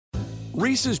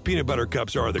Reese's peanut butter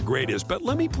cups are the greatest, but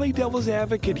let me play devil's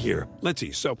advocate here. Let's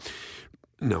see. So,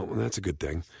 no, that's a good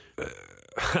thing.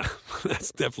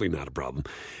 That's definitely not a problem.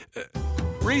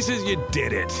 Reese's, you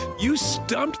did it. You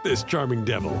stumped this charming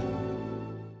devil.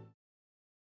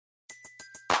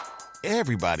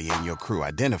 Everybody in your crew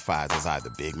identifies as either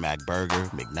Big Mac Burger,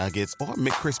 McNuggets, or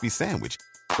McCrispy Sandwich.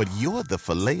 But you're the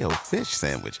Filet-O-Fish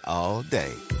Sandwich all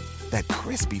day. That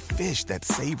crispy fish, that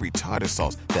savory tartar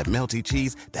sauce, that melty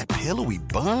cheese, that pillowy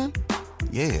bun.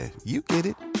 Yeah, you get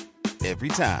it. Every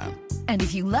time. And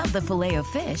if you love the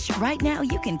Filet-O-Fish, right now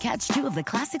you can catch two of the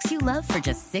classics you love for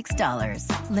just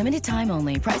 $6. Limited time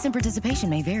only. Price and participation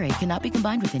may vary. Cannot be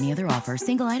combined with any other offer.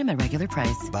 Single item at regular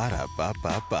price.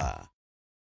 Ba-da-ba-ba-ba.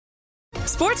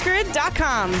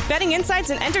 SportsGrid.com. Betting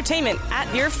insights and entertainment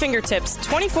at your fingertips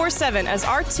 24/7 as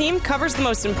our team covers the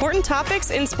most important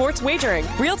topics in sports wagering.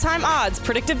 Real-time odds,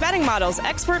 predictive betting models,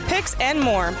 expert picks, and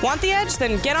more. Want the edge?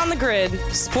 Then get on the grid.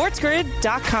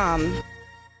 SportsGrid.com.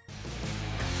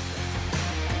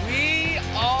 We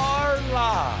are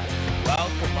live.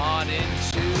 Welcome on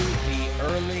into the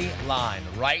early line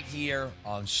right here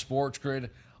on Sports Grid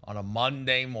on a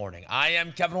Monday morning. I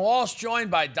am Kevin Walsh,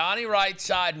 joined by Donnie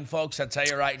Rightside. And folks, I'll tell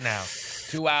you right now,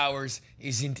 2 hours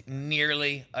isn't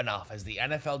nearly enough as the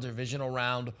NFL Divisional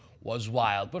Round was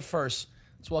wild. But first,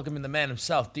 let's welcome in the man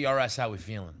himself. DRS, how we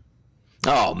feeling?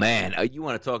 Oh, man, you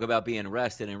want to talk about being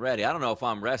rested and ready. I don't know if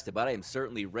I'm rested, but I am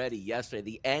certainly ready yesterday.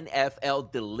 The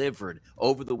NFL delivered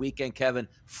over the weekend, Kevin.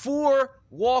 4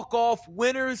 walk-off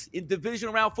winners in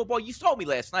divisional round football. You saw me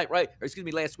last night, right? Or excuse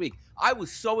me, last week. I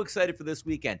was so excited for this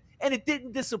weekend, and it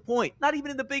didn't disappoint, not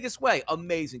even in the biggest way.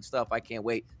 Amazing stuff. I can't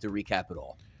wait to recap it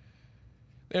all.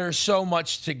 There's so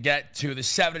much to get to. The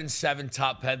 7-7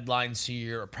 top headlines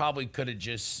here probably could have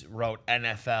just wrote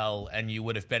NFL and you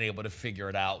would have been able to figure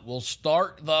it out. We'll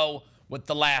start, though, with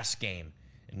the last game,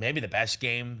 and maybe the best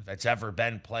game that's ever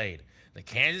been played. The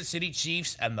Kansas City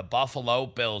Chiefs and the Buffalo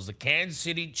Bills. The Kansas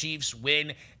City Chiefs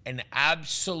win an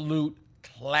absolute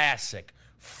classic,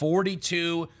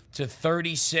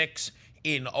 42-36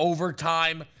 in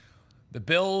overtime. The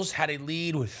Bills had a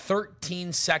lead with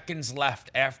 13 seconds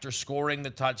left after scoring the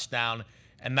touchdown,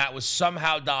 and that was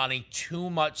somehow, Donnie, too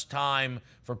much time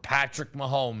for Patrick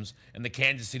Mahomes and the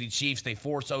Kansas City Chiefs. They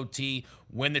force OT,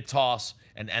 win the toss,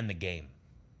 and end the game.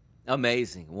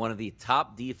 Amazing. One of the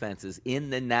top defenses in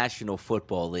the National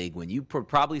Football League. When you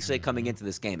probably say coming into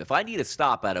this game, if I need a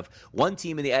stop out of one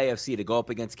team in the AFC to go up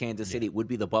against Kansas City, it would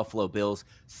be the Buffalo Bills.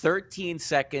 13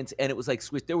 seconds, and it was like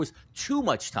there was too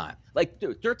much time. Like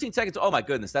 13 seconds, oh my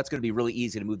goodness, that's going to be really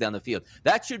easy to move down the field.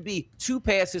 That should be 2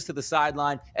 passes to the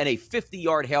sideline and a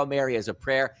 50-yard Hail Mary as a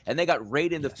prayer, and they got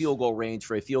right in the field goal range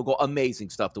for a field goal. Amazing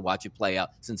stuff to watch it play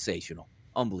out. Sensational.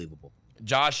 Unbelievable.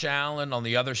 Josh Allen on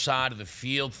the other side of the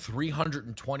field,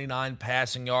 329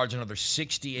 passing yards, another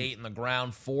 68 in the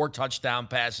ground, 4 touchdown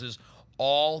passes,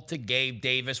 all to Gabe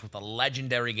Davis with a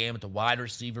legendary game at the wide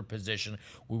receiver position.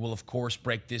 We will, of course,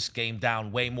 break this game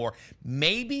down way more.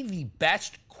 Maybe the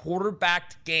best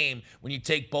quarterbacked game when you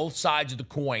take both sides of the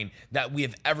coin that we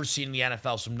have ever seen in the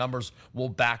NFL. Some numbers will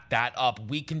back that up.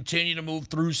 We continue to move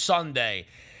through Sunday,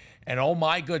 and oh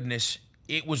my goodness,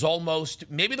 it was almost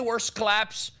maybe the worst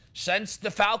collapse since the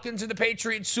Falcons and the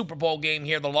Patriots Super Bowl game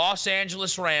here. The Los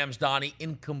Angeles Rams, Donnie,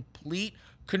 in complete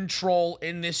control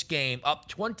in this game. Up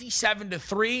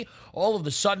 27-3, all of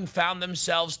a sudden found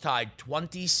themselves tied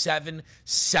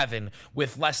 27-7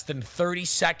 with less than 30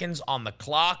 seconds on the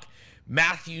clock.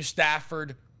 Matthew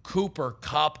Stafford, Cooper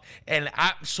Kupp, an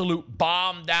absolute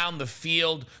bomb down the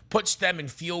field, puts them in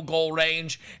field goal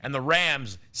range, and the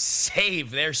Rams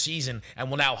save their season and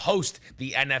will now host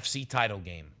the NFC title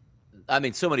game. I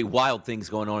mean, so many wild things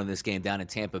going on in this game down in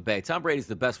Tampa Bay. Tom Brady's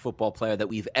the best football player that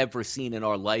we've ever seen in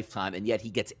our lifetime, and yet he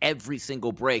gets every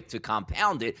single break to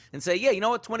compound it and say, yeah, you know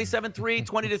what, 27-3,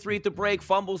 20-3 at the break,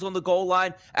 fumbles on the goal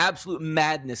line, absolute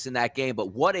madness in that game.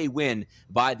 But what a win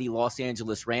by the Los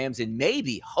Angeles Rams, and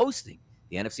maybe hosting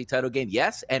the NFC title game,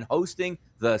 yes, and hosting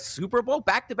the Super Bowl.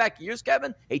 Back-to-back years,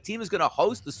 Kevin, a team is going to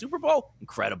host the Super Bowl?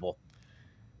 Incredible.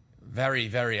 Very,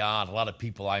 very odd. A lot of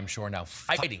people, I'm sure, now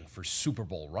fighting for Super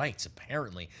Bowl rights.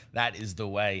 Apparently, that is the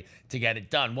way to get it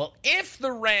done. Well, if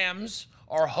the Rams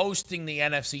are hosting the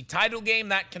NFC title game,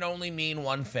 that can only mean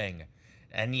one thing.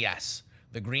 And yes,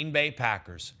 the Green Bay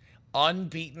Packers,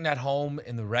 unbeaten at home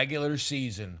in the regular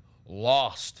season,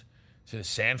 lost to the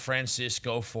San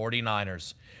Francisco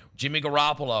 49ers. Jimmy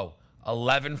Garoppolo,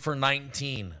 11 for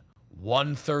 19,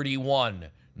 131,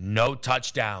 no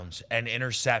touchdowns, and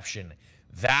interception.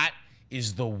 That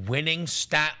is the winning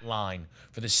stat line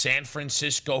for the San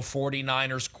Francisco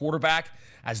 49ers quarterback,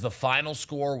 as the final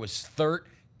score was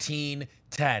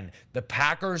 19-10. The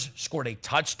Packers scored a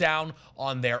touchdown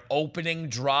on their opening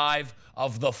drive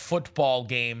of the football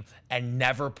game and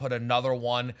never put another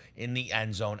one in the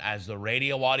end zone. As the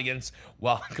radio audience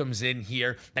welcomes in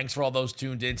here, thanks for all those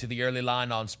tuned in to the early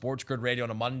line on Sports Grid Radio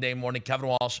on a Monday morning.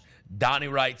 Kevin Walsh, Donnie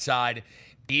Rightside,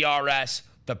 DRS,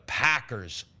 the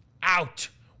Packers out,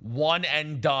 one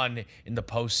and done in the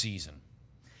postseason.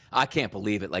 I can't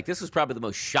believe it. Like, this was probably the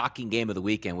most shocking game of the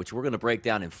weekend, which we're going to break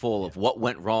down in full of what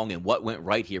went wrong and what went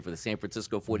right here for the San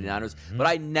Francisco 49ers. But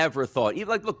I never thought, even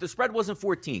like, look, the spread wasn't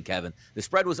 14, Kevin. The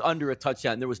spread was under a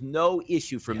touchdown. There was no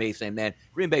issue for me saying, man,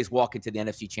 Green Bay's walking to the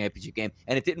NFC Championship game.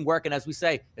 And it didn't work. And as we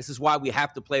say, this is why we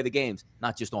have to play the games,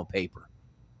 not just on paper.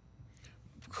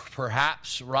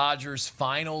 Perhaps Rodgers'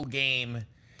 final game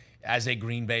as a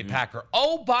Green Bay Packer.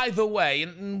 Oh, by the way,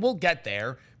 and we'll get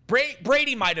there,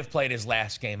 Brady might have played his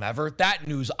last game ever. That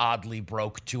news oddly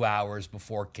broke 2 hours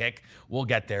before kick. We'll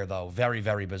get there, though. Very,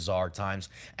 very bizarre times.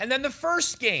 And then the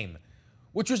first game,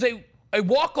 which was a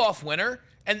walk-off winner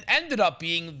and ended up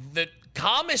being the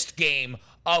calmest game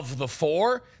of the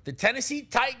four. The Tennessee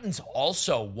Titans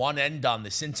also one and done.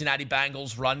 The Cincinnati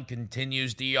Bengals run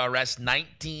continues. DRS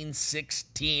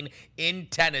 19-16 in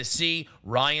Tennessee.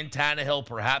 Ryan Tannehill,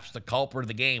 perhaps the culprit of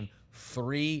the game.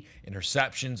 3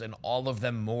 interceptions, and all of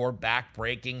them more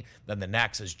back-breaking than the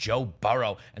next as Joe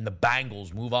Burrow and the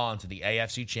Bengals move on to the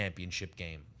AFC Championship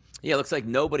game. Yeah, it looks like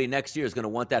nobody next year is going to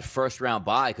want that first-round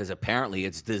bye because apparently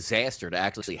it's disaster to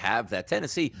actually have that.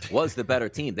 Tennessee was the better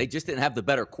team. They just didn't have the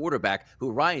better quarterback,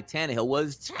 who Ryan Tannehill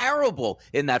was terrible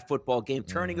in that football game,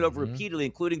 turning it over repeatedly,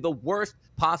 including the worst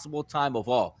possible time of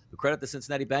all. The credit the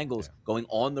Cincinnati Bengals going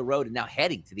on the road and now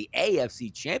heading to the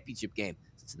AFC Championship game.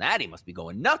 Cincinnati must be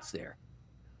going nuts there.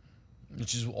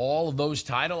 Which is all of those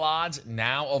title odds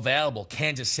now available.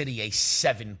 Kansas City, a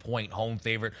 7-point home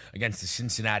favorite against the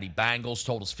Cincinnati Bengals.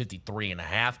 Totals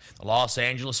 53.5. The Los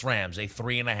Angeles Rams, a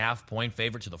 3.5-point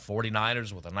favorite to the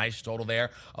 49ers with a nice total there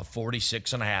of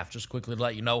 46.5. Just quickly to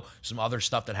let you know some other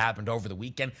stuff that happened over the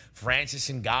weekend. Francis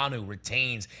Ngannou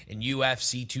retains in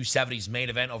UFC 270's main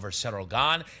event over Cyril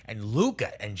Gane. And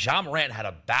Luka and Ja Morant had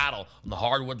a battle on the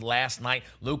hardwood last night.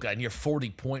 Luka, a near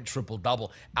 40-point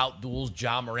triple-double, outduels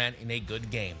Ja Morant in a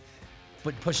good game.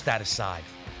 But push that aside.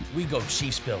 We go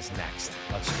Chiefs-Bills next.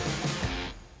 Let's do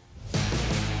it.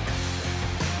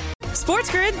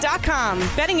 SportsGrid.com.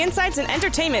 Betting insights and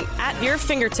entertainment at your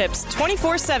fingertips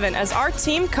 24/7 as our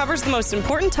team covers the most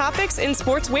important topics in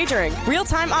sports wagering.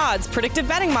 Real-time odds, predictive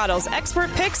betting models,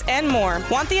 expert picks, and more.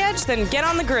 Want the edge? Then get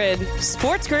on the grid.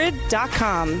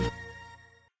 SportsGrid.com.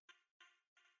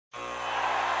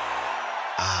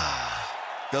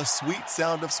 The sweet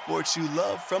sound of sports you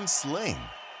love from Sling.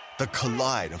 The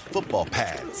collide of football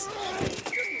pads.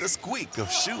 The squeak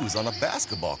of shoes on a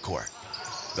basketball court.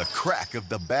 The crack of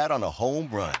the bat on a home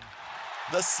run.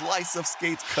 The slice of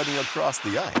skates cutting across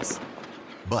the ice.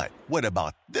 But what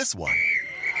about this one?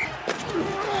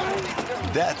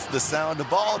 That's the sound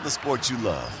of all the sports you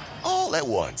love, all at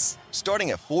once.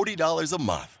 Starting at $40 a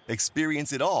month.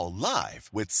 Experience it all live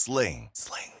with Sling.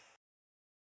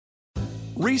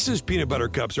 Reese's Peanut Butter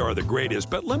Cups are the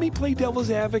greatest, but let me play devil's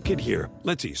advocate here.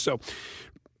 Let's see. So,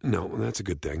 no, that's a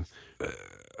good thing.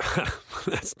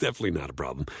 That's definitely not a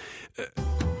problem.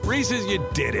 Reese's, you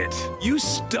did it. You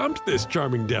stumped this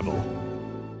charming devil.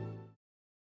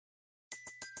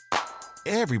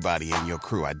 Everybody in your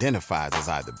crew identifies as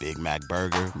either Big Mac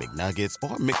Burger, McNuggets,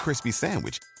 or McCrispy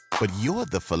Sandwich. But you're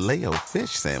the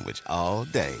Filet-O-Fish Sandwich all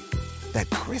day. That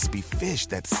crispy fish,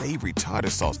 that savory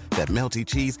tartar sauce, that melty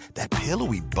cheese, that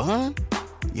pillowy bun.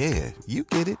 Yeah, you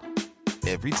get it.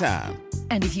 Every time.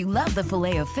 And if you love the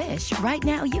Filet-O-Fish, right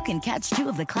now you can catch 2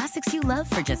 of the classics you love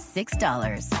for just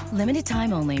 $6. Limited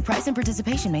time only. Price and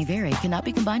participation may vary. Cannot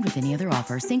be combined with any other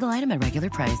offer. Single item at regular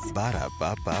price.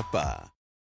 Ba-da-ba-ba-ba.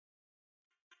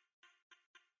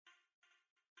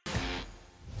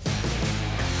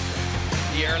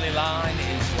 The early line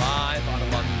is live on a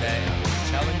Monday.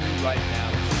 I'm telling you right now,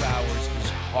 2 hours is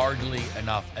hardly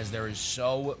enough as there is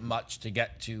so much to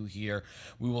get to here.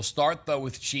 We will start, though,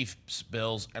 with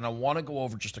Chiefs-Bills, and I want to go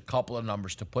over just a couple of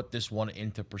numbers to put this one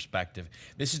into perspective.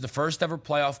 This is the first ever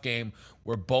playoff game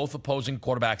where both opposing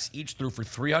quarterbacks each threw for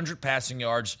 300 passing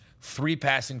yards, 3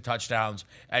 passing touchdowns,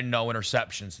 and no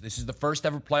interceptions. This is the first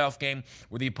ever playoff game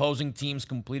where the opposing teams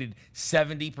completed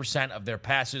 70% of their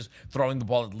passes, throwing the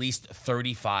ball at least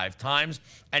 35 times.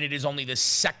 And it is only the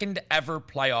second ever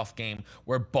playoff game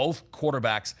where both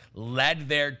quarterbacks led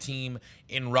their team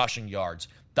in rushing yards.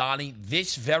 Donnie,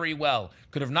 this very well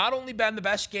could have not only been the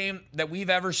best game that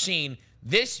we've ever seen,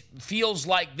 this feels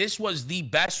like this was the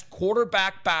best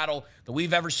quarterback battle that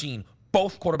we've ever seen.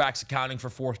 Both quarterbacks accounting for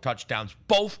 4 touchdowns.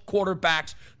 Both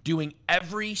quarterbacks doing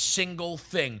every single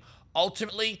thing.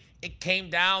 Ultimately, it came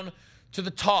down to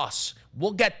the toss.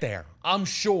 We'll get there, I'm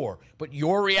sure. But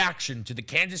your reaction to the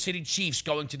Kansas City Chiefs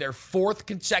going to their 4th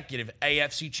consecutive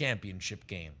AFC Championship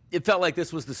game? It felt like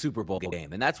this was the Super Bowl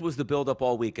game, and that was the build-up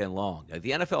all weekend long.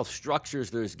 The NFL structures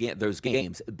those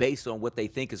games based on what they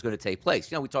think is going to take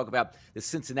place. You know, we talk about the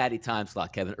Cincinnati time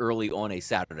slot, Kevin, early on a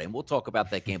Saturday, and we'll talk about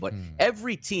that game. But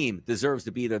every team deserves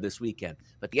to be there this weekend.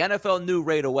 But the NFL knew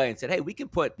right away and said, hey, we can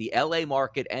put the L.A.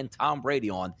 market and Tom Brady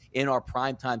on in our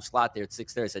primetime slot there at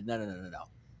 6:30. I said, no.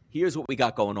 Here's what we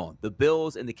got going on. The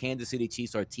Bills and the Kansas City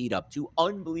Chiefs are teed up. 2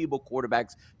 unbelievable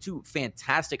quarterbacks, 2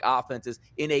 fantastic offenses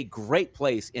in a great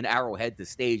place in Arrowhead to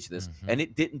stage this, and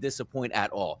it didn't disappoint at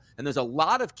all. And there's a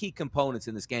lot of key components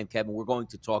in this game, Kevin, we're going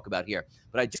to talk about here.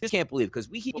 But I just can't believe, because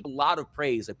we hear a lot of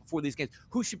praise like before these games,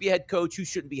 who should be head coach, who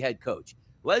shouldn't be head coach.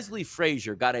 Leslie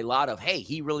Frazier got a lot of, hey,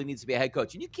 he really needs to be a head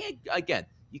coach. And you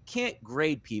can't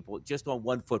grade people just on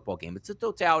one football game. It's the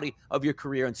totality of your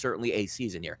career and certainly a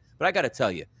season here. But I got to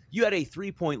tell you, you had a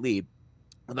 3-point lead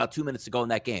about 2 minutes to go in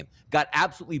that game. Got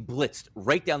absolutely blitzed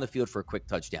right down the field for a quick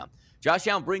touchdown. Josh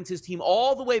Allen brings his team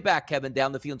all the way back, Kevin,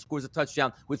 down the field and scores a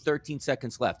touchdown with 13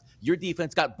 seconds left. Your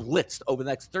defense got blitzed over the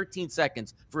next 13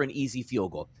 seconds for an easy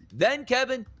field goal. Then,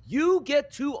 Kevin, you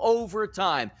get to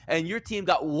overtime, and your team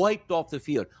got wiped off the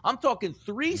field. I'm talking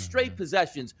 3 straight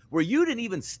possessions where you didn't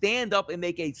even stand up and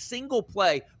make a single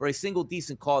play or a single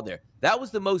decent call there. That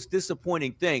was the most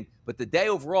disappointing thing, but the day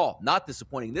overall, not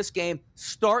disappointing. This game,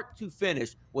 start to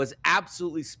finish, was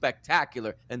absolutely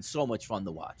spectacular and so much fun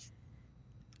to watch.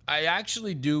 I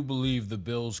actually do believe the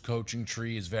Bills coaching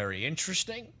tree is very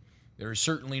interesting. There is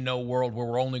certainly no world where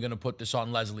we're only going to put this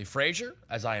on Leslie Frazier,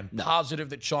 as I am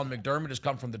positive that Sean McDermott has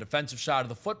come from the defensive side of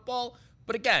the football.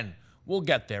 But again, we'll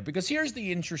get there, because here's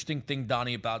the interesting thing,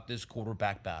 Donnie, about this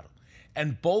quarterback battle.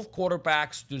 And both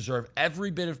quarterbacks deserve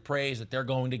every bit of praise that they're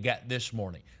going to get this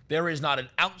morning. There is not an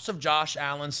ounce of Josh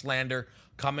Allen slander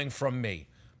coming from me.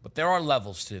 But there are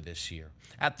levels to this here.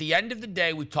 At the end of the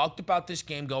day, we talked about this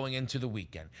game going into the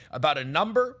weekend, about a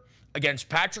number against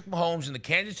Patrick Mahomes and the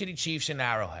Kansas City Chiefs in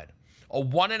Arrowhead. A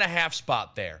 1.5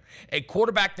 spot there. A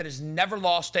quarterback that has never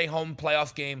lost a home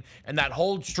playoff game, and that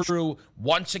holds true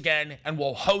once again and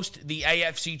will host the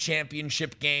AFC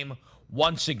Championship game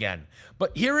once again.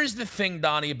 But here is the thing,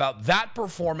 Donnie, about that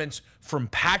performance from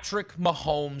Patrick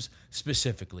Mahomes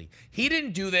specifically. He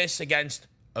didn't do this against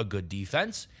a good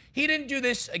defense. He didn't do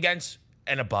this against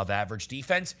an above-average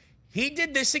defense. He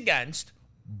did this against,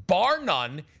 bar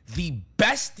none, the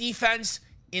best defense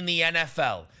in the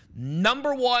NFL.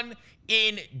 Number 1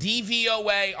 in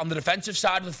DVOA on the defensive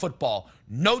side of the football.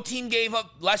 No team gave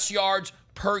up less yards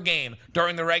per game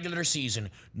during the regular season.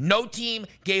 No team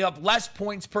gave up less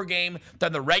points per game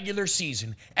than the regular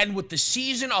season. And with the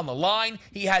season on the line,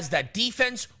 he has that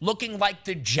defense looking like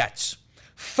the Jets.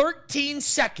 13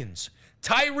 seconds.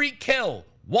 Tyreek Hill,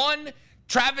 1.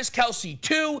 Travis Kelce,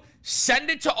 2. Send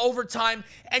it to overtime.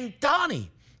 And Donnie,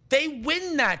 they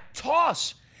win that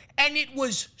toss. And it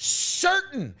was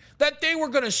certain that they were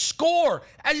going to score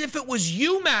as if it was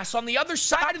UMass on the other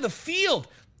side of the field.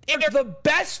 They're the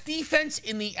best defense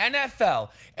in the NFL,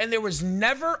 and there was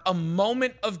never a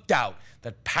moment of doubt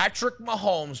that Patrick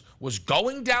Mahomes was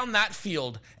going down that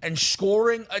field and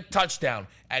scoring a touchdown.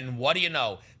 And what do you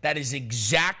know? That is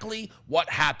exactly what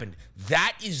happened.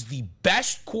 That is the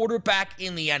best quarterback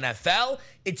in the NFL.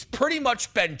 It's pretty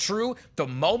much been true the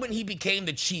moment he became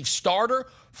the Chiefs starter.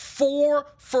 4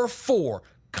 for 4.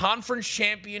 Conference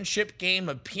championship game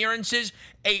appearances,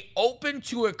 open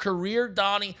to a career,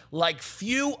 Donnie, like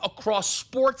few across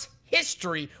sports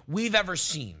history we've ever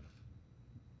seen.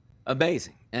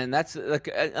 Amazing. And that's, like,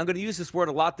 I'm going to use this word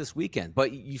a lot this weekend,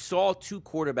 but you saw 2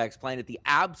 quarterbacks playing at the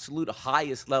absolute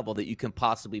highest level that you can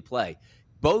possibly play.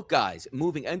 Both guys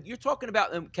moving. And you're talking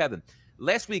about, Kevin,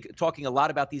 last week talking a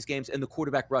lot about these games and the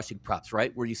quarterback rushing props,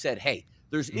 right? Where you said, hey,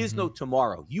 there is no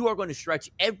tomorrow. You are going to stretch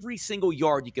every single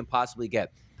yard you can possibly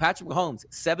get. Patrick Mahomes,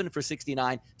 7 for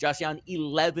 69. Josh Allen,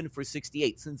 11 for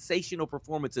 68. Sensational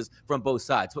performances from both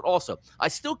sides. But also, I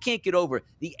still can't get over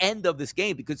the end of this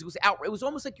game because it was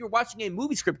almost like you're watching a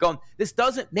movie script going, this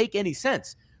doesn't make any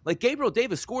sense. Like, Gabriel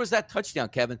Davis scores that touchdown,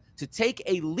 Kevin, to take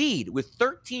a lead with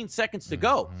 13 seconds to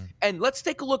go. And let's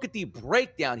take a look at the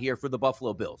breakdown here for the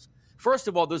Buffalo Bills. First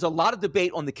of all, there's a lot of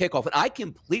debate on the kickoff, and I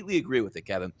completely agree with it,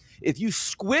 Kevin. If you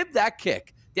squib that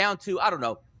kick down to, I don't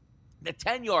know, the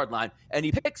 10-yard line, and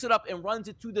he picks it up and runs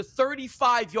it to the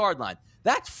 35-yard line,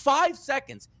 that's 5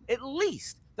 seconds at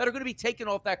least that are going to be taken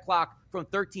off that clock from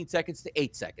 13 seconds to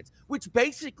 8 seconds, which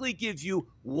basically gives you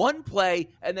one play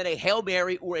and then a Hail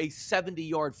Mary or a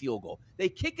 70-yard field goal. They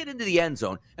kick it into the end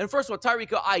zone. And first of all, Tyreek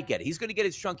Hill, I get it. He's going to get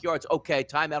his chunk yards. Okay,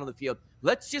 timeout on the field.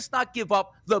 Let's just not give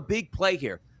up the big play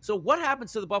here. So what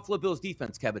happens to the Buffalo Bills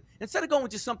defense, Kevin? Instead of going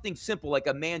with just something simple like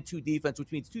a man-2 defense,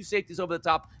 which means 2 safeties over the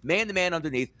top, man-to-man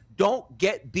underneath, don't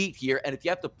get beat here. And if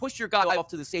you have to push your guy off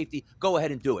to the safety, go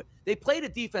ahead and do it. They played a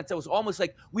defense that was almost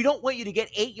like, we don't want you to get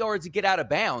 8 yards and get out of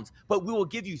bounds, but we will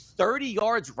give you 30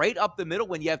 yards right up the middle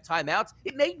when you have timeouts.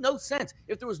 It made no sense.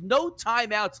 If there was no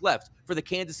timeouts left for the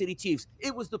Kansas City Chiefs,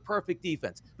 it was the perfect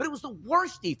defense. But it was the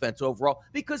worst defense overall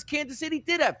because Kansas City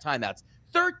did have timeouts.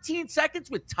 13 seconds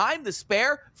with time to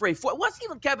spare for it wasn't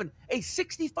even, Kevin, a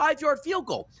 65-yard field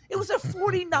goal. It was a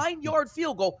 49-yard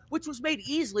field goal, which was made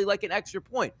easily like an extra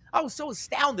point. I was so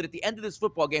astounded at the end of this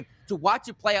football game to watch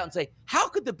it play out and say, how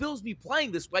could the Bills be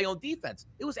playing this way on defense?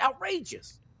 It was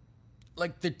outrageous.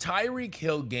 Like the Tyreek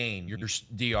Hill game, your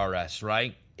DRS,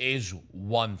 right, is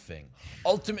one thing.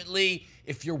 Ultimately,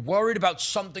 if you're worried about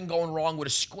something going wrong with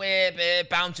a squib, it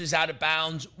bounces out of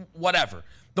bounds, whatever.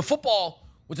 The football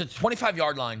was at the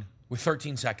 25-yard line with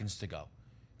 13 seconds to go.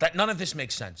 None of this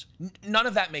makes sense. None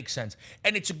of that makes sense.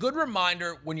 And it's a good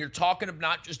reminder when you're talking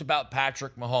not just about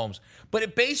Patrick Mahomes, but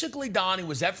it basically, Donnie,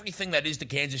 was everything that is the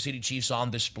Kansas City Chiefs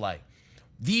on display.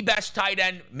 The best tight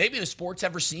end maybe the sport's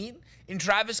ever seen in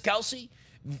Travis Kelce.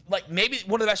 Like maybe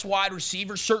one of the best wide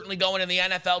receivers certainly going in the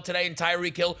NFL today in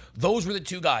Tyreek Hill. Those were the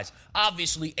two guys.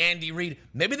 Obviously, Andy Reid,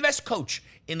 maybe the best coach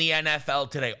in the NFL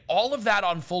today. All of that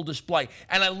on full display.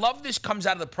 And I love this comes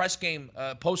out of the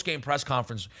post-game press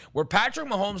conference where Patrick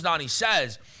Mahomes, Donnie,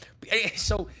 says,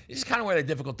 so this is kind of where the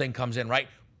difficult thing comes in, right?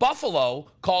 Buffalo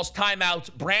calls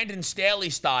timeouts Brandon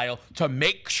Staley style to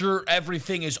make sure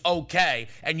everything is okay,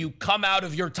 and you come out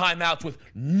of your timeouts with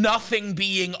nothing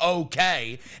being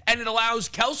okay, and it allows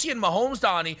Kelce and Mahomes,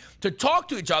 Donnie, to talk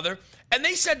to each other, and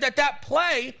they said that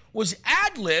play was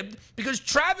ad-libbed because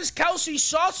Travis Kelce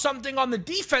saw something on the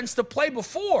defense the play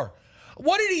before.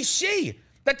 What did he see?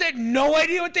 That they had no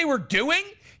idea what they were doing?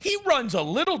 He runs a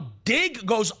little dig,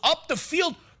 goes up the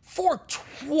field for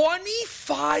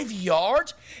 25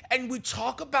 yards, and we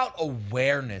talk about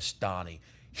awareness, Donnie.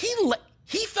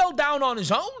 He fell down on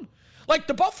his own. Like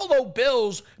the Buffalo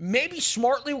Bills, maybe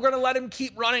smartly we're going to let him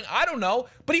keep running. I don't know.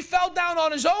 But he fell down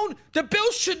on his own. The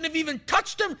Bills shouldn't have even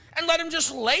touched him and let him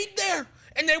just lay there,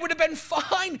 and they would have been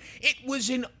fine. It was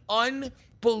an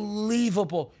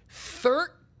unbelievable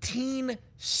 13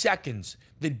 seconds.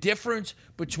 The difference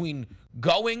between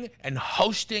going and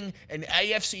hosting an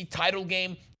AFC title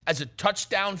game as a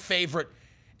touchdown favorite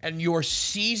and your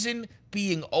season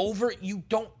being over,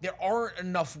 there aren't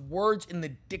enough words in the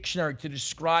dictionary to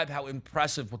describe how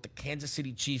impressive what the Kansas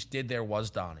City Chiefs did there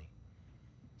was, Donnie.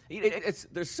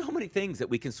 There's so many things that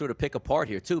we can sort of pick apart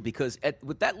here too, because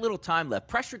with that little time left,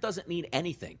 pressure doesn't mean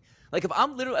anything. Like if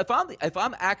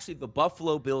I'm actually the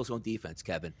Buffalo Bills on defense,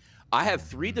 Kevin, I have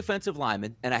 3 defensive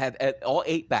linemen and I have all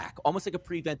 8 back, almost like a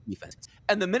prevent defense.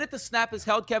 And the minute the snap is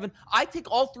held, Kevin, I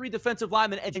take all 3 defensive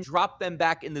linemen and drop them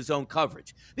back in the zone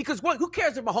coverage. Because who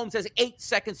cares if Mahomes has 8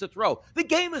 seconds to throw? The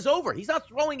game is over. He's not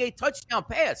throwing a touchdown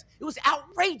pass. It was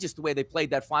outrageous the way they played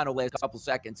that final last couple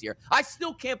seconds here. I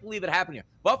still can't believe it happened here.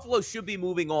 Buffalo should be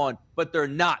moving on, but they're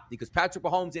not because Patrick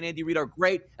Mahomes and Andy Reid are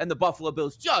great, and the Buffalo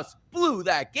Bills just blew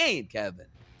that game, Kevin.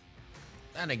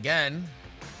 And again,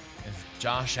 if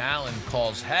Josh Allen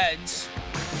calls heads,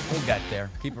 we'll get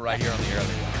there. Keep it right here on the Early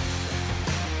Line.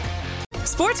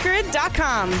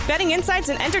 SportsGrid.com. Betting insights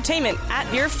and entertainment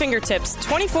at your fingertips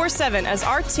 24/7 as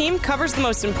our team covers the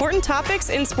most important topics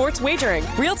in sports wagering.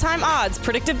 Real-time odds,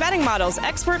 predictive betting models,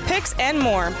 expert picks, and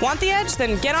more. Want the edge?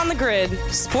 Then get on the grid.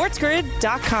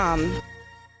 SportsGrid.com.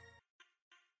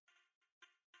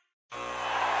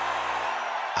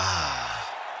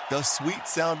 The sweet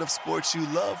sound of sports you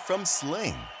love from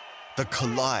Sling. The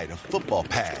collide of football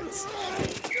pads.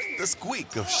 The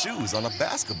squeak of shoes on a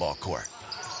basketball court.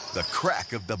 The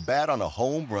crack of the bat on a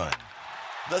home run.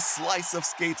 The slice of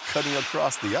skates cutting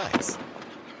across the ice.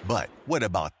 But what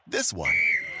about this one?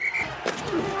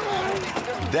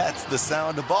 That's the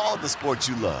sound of all the sports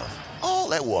you love,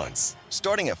 all at once.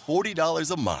 Starting at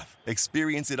 $40 a month.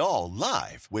 Experience it all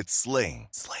live with Sling.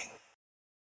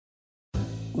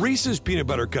 Reese's Peanut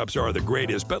Butter Cups are the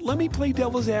greatest, but let me play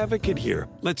devil's advocate here.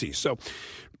 Let's see. So,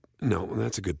 no,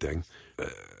 that's a good thing.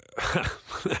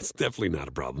 That's definitely not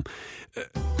a problem.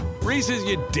 Reese's,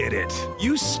 you did it.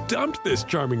 You stumped this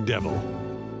charming devil.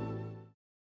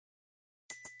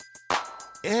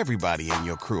 Everybody in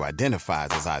your crew identifies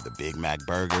as either Big Mac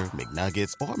Burger,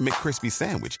 McNuggets, or McCrispy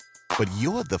Sandwich. But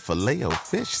you're the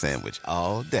Filet-O-Fish Sandwich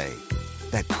all day.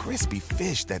 That crispy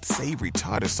fish, that savory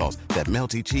tartar sauce, that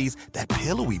melty cheese, that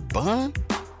pillowy bun.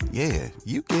 Yeah,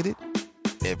 you get it.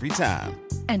 Every time.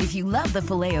 And if you love the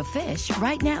Filet-O-Fish,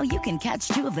 right now you can catch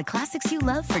two of the classics you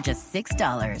love for just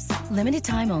 $6. Limited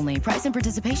time only. Price and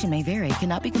participation may vary.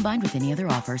 Cannot be combined with any other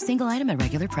offer. Single item at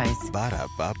regular price.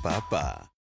 Ba-da-ba-ba-ba.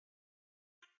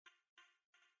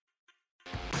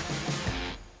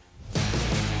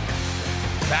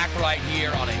 Back right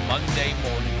here on a Monday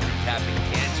morning,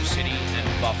 recapping Kansas City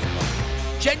and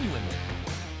Buffalo. Genuinely,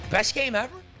 best game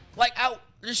ever? Like,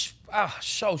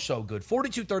 so good.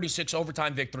 42-36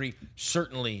 overtime victory.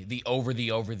 Certainly the over,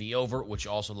 which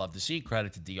you also love to see.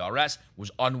 Credit to DRS.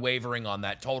 Was unwavering on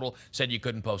that total. Said you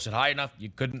couldn't post it high enough. You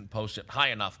couldn't post it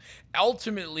high enough.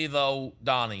 Ultimately, though,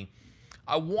 Donnie,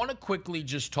 I want to quickly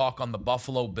just talk on the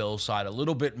Buffalo Bills side a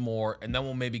little bit more, and then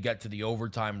we'll maybe get to the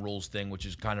overtime rules thing, which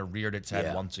has kind of reared its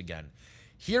head once again.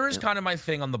 Here is kind of my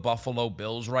thing on the Buffalo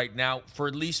Bills right now, for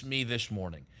at least me this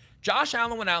morning. Josh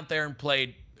Allen went out there and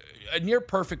played a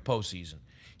near-perfect postseason.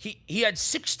 He had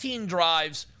 16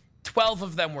 drives, 12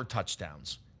 of them were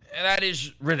touchdowns. And that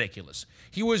is ridiculous.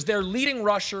 He was their leading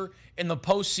rusher in the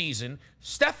postseason.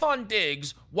 Stephon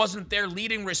Diggs wasn't their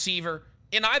leading receiver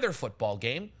in either football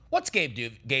game. What's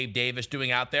Gabe Davis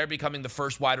doing out there, becoming the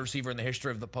first wide receiver in the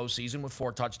history of the postseason with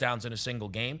 4 touchdowns in a single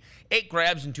game, 8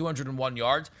 grabs and 201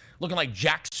 yards, looking like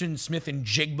Jackson Smith and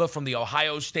Jigba from the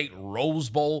Ohio State Rose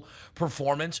Bowl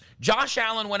performance? Josh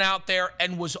Allen went out there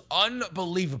and was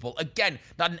unbelievable. Again,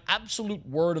 not an absolute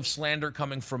word of slander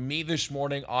coming from me this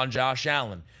morning on Josh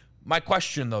Allen. My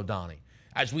question, though, Donnie,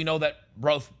 as we know that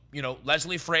both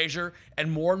Leslie Frazier,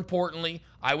 and more importantly,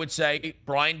 I would say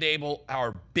Brian Dable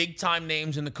are big-time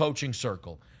names in the coaching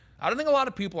circle. I don't think a lot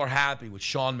of people are happy with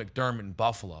Sean McDermott in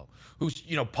Buffalo, who's,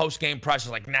 post-game press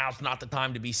is like, now's not the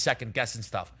time to be second-guessing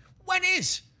stuff. When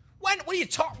is? When? What are you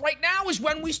talking? Right now is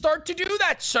when we start to do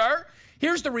that, sir.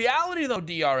 Here's the reality, though,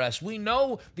 DRS. We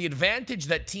know the advantage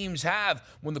that teams have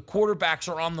when the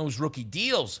quarterbacks are on those rookie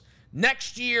deals.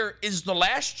 Next year is the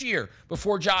last year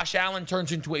before Josh Allen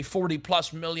turns into a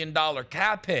 $40+ million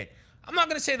cap hit. I'm not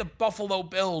going to say the Buffalo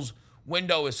Bills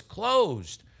window is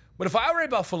closed, but if I were a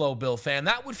Buffalo Bill fan,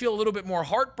 that would feel a little bit more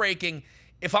heartbreaking.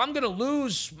 If I'm going to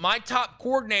lose my top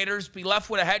coordinators, be left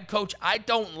with a head coach I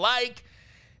don't like,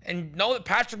 and know that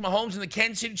Patrick Mahomes and the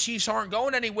Kansas City Chiefs aren't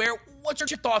going anywhere, what's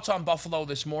your thoughts on Buffalo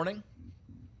this morning?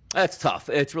 That's tough.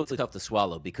 It's really tough to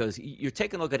swallow because you're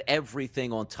taking a look at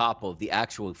everything on top of the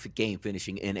actual game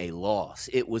finishing in a loss.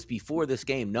 It was before this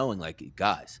game knowing, like,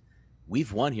 guys,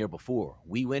 we've won here before.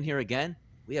 We win here again.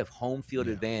 We have home field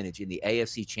advantage in the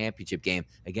AFC Championship game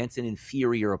against an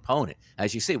inferior opponent.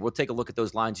 As you say, we'll take a look at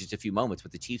those lines in just a few moments,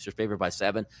 but the Chiefs are favored by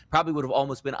 7. Probably would have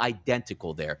almost been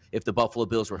identical there if the Buffalo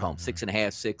Bills were home.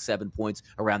 6.5, 6, 7 points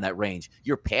around that range.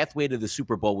 Your pathway to the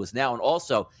Super Bowl was now. And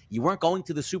also, you weren't going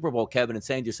to the Super Bowl, Kevin, and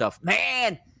saying to yourself,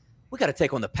 man, we got to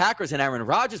take on the Packers and Aaron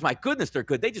Rodgers. My goodness, they're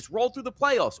good. They just rolled through the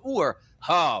playoffs. Or,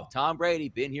 Tom Brady,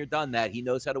 been here, done that. He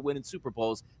knows how to win in Super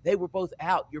Bowls. They were both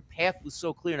out. Your path was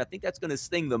so clear. And I think that's going to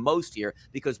sting the most here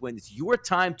because when it's your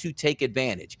time to take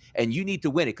advantage and you need to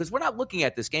win it, because we're not looking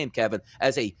at this game, Kevin,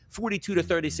 as a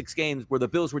 42-36 game where the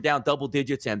Bills were down double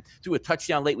digits and threw a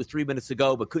touchdown late with 3 minutes to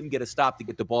go but couldn't get a stop to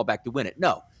get the ball back to win it.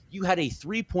 No, you had a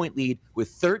 3-point lead with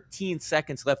 13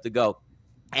 seconds left to go.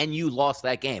 And you lost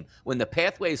that game. When the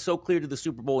pathway is so clear to the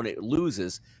Super Bowl and it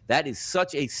loses, that is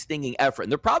such a stinging effort. And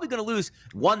they're probably going to lose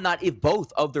one, not if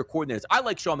both of their coordinators. I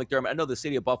like Sean McDermott. I know the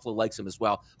city of Buffalo likes him as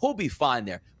well. He'll be fine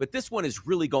there. But this one is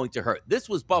really going to hurt. This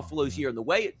was Buffalo's year. And the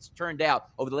way it's turned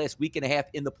out over the last week and a half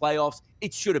in the playoffs,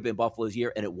 it should have been Buffalo's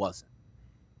year, and it wasn't.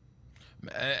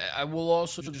 I will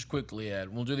also just quickly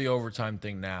add, we'll do the overtime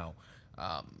thing now.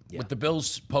 With the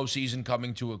Bills postseason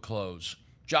coming to a close,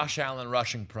 Josh Allen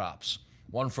rushing props.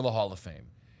 One for the Hall of Fame.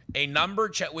 A number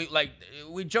check.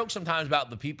 We joke sometimes about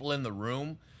the people in the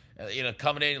room,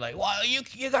 coming in like, well,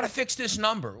 you got to fix this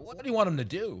number. What do you want him to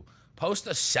do? Post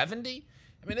a 70?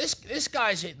 I mean, this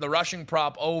guy's hit the rushing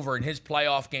prop over in his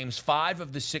playoff games 5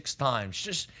 of the 6 times.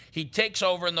 Just he takes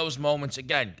over in those moments.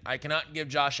 Again, I cannot give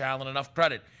Josh Allen enough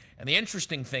credit. And the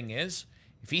interesting thing is,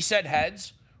 if he said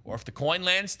heads or if the coin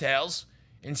lands tails,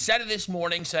 instead of this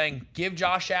morning saying give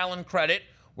Josh Allen credit,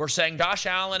 we're saying Josh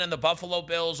Allen and the Buffalo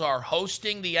Bills are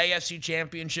hosting the AFC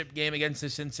Championship game against the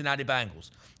Cincinnati Bengals.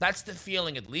 That's the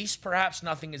feeling, at least. Perhaps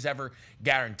nothing is ever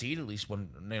guaranteed, at least when,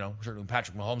 certainly when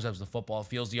Patrick Mahomes has the football,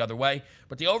 feels the other way.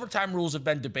 But the overtime rules have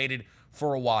been debated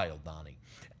for a while, Donnie.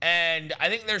 And I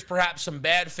think there's perhaps some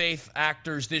bad faith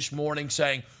actors this morning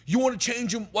saying, you want to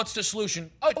change them? What's the solution?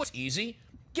 Oh, it's easy.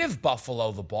 Give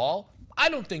Buffalo the ball. I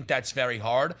don't think that's very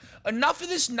hard. Enough of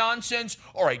this nonsense.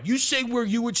 All right, you say where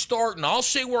you would start, and I'll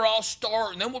say where I'll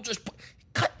start, and then we'll just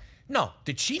cut. No,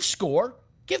 the Chiefs score.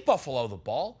 Give Buffalo the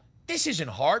ball. This isn't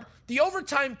hard. The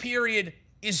overtime period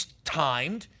is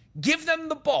timed. Give them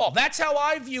the ball. That's how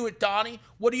I view it, Donnie.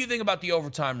 What do you think about the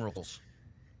overtime rules?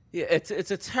 Yeah,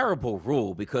 it's a terrible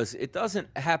rule because it doesn't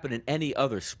happen in any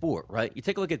other sport, right? You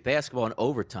take a look at basketball in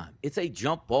overtime. It's a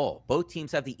jump ball. Both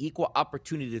teams have the equal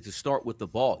opportunity to start with the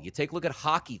ball. You take a look at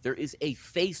hockey. There is a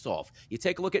face-off. You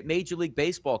take a look at Major League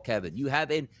Baseball, Kevin. You have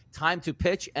a time to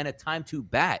pitch and a time to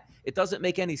bat. It doesn't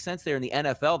make any sense there in the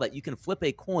NFL that you can flip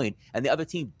a coin and the other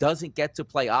team doesn't get to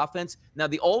play offense. Now,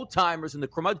 the old-timers and the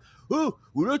curmudgeons, well,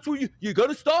 that's where you got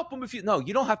to stop them. No,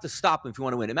 you don't have to stop them if you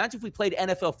want to win. Imagine if we played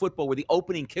NFL football where the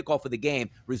opening kickoff of the game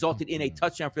resulted in a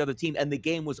touchdown for the other team and the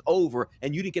game was over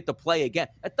and you didn't get to play again.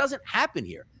 That doesn't happen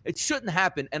here. It shouldn't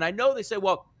happen. And I know they say,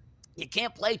 well, you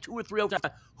can't play 2 or 3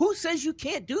 overtime. Who says you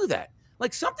can't do that?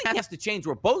 Like, something has to change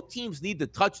where both teams need to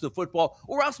touch the football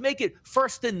or else make it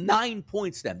 1st and 9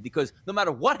 points then, because no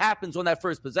matter what happens on that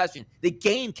first possession, the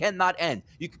game cannot end.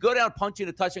 You could go down, punch in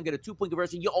a touchdown, get a 2-point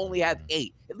conversion. You only have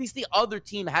 8. At least the other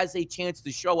team has a chance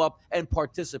to show up and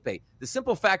participate. The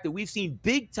simple fact that we've seen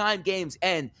big-time games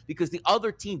end because the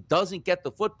other team doesn't get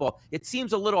the football, it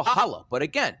seems a little hollow. But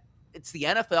again, it's the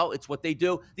NFL. It's what they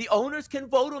do. The owners can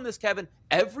vote on this, Kevin,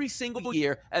 every single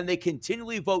year, and they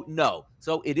continually vote no.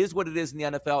 So it is what it is in the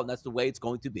NFL, and that's the way it's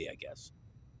going to be, I guess.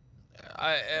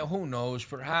 Who knows?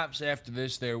 Perhaps after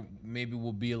this, there maybe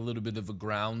will be a little bit of a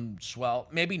groundswell.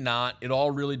 Maybe not. It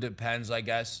all really depends, I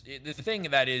guess. The thing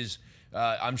that is,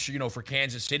 I'm sure, for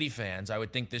Kansas City fans, I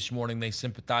would think this morning they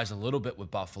sympathize a little bit with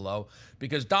Buffalo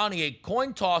because, Donnie, a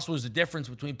coin toss was the difference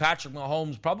between Patrick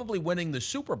Mahomes probably winning the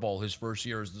Super Bowl his first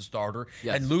year as the starter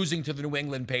and losing to the New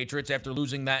England Patriots after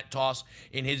losing that toss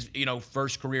in his,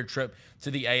 first career trip to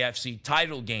the AFC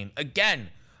title game. Again,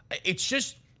 it's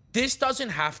just, this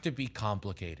doesn't have to be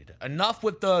complicated. Enough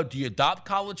with do you adopt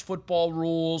college football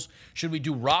rules? Should we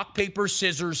do rock, paper,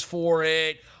 scissors for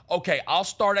it? Okay, I'll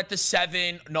start at the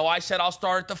 7. No, I said I'll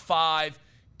start at the 5.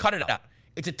 Cut it out.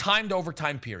 It's a timed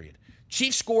overtime period.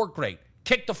 Chiefs score, great.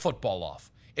 Kick the football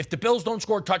off. If the Bills don't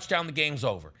score a touchdown, the game's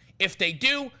over. If they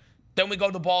do, then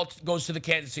the ball goes to the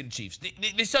Kansas City Chiefs.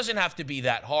 This doesn't have to be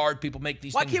that hard. People make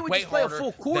these things way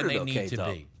harder than they need to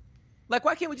be. Like,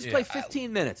 why can't we just play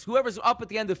 15 minutes? Whoever's up at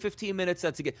the end of 15 minutes,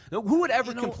 that's a game. Who would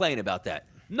ever complain about that?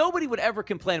 Nobody would ever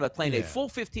complain about playing a full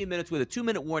 15 minutes with a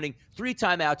 2-minute warning, 3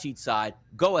 timeouts each side.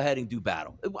 Go ahead and do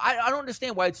battle. I don't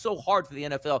understand why it's so hard for the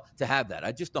NFL to have that.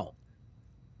 I just don't.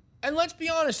 And let's be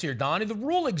honest here, Donnie. The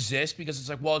rule exists because it's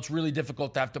like, well, it's really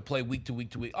difficult to have to play week to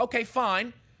week to week. Okay,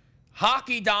 fine.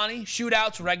 Hockey, Donnie,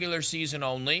 shootouts, regular season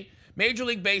only. Major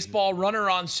League Baseball, runner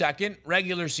on second,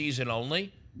 regular season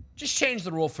only. Just change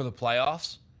the rule for the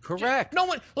playoffs. Correct. No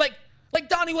one, like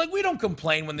Donnie, we don't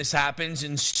complain when this happens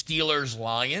in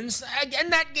Steelers-Lions.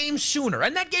 And that game sooner.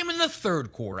 And that game in the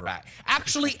third quarter.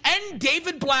 Actually, end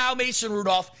David Blau, Mason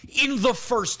Rudolph in the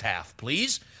first half,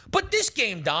 please. But this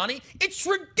game, Donnie, it's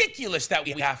ridiculous that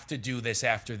we have to do this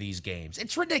after these games.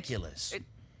 It's ridiculous.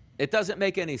 It doesn't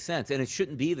make any sense, and it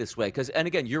shouldn't be this way. And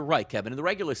again, you're right, Kevin. In the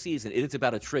regular season, it is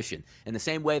about attrition. In the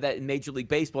same way that in Major League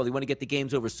Baseball, they want to get the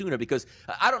games over sooner because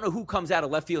I don't know who comes out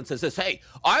of left field and says this, hey,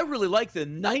 I really like the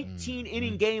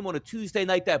 19-inning game on a Tuesday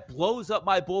night that blows up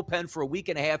my bullpen for a week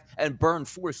and a half and burn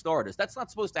 4 starters. That's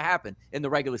not supposed to happen in the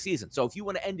regular season. So if you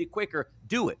want to end it quicker,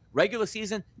 do it. Regular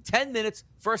season, 10 minutes,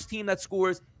 first team that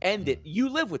scores, end it. You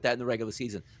live with that in the regular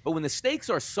season. But when the stakes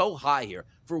are so high here,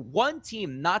 for one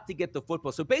team not to get the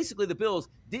football, so basically the Bills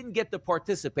didn't get to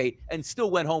participate and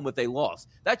still went home with a loss.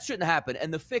 That shouldn't happen.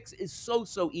 And the fix is so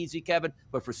easy, Kevin.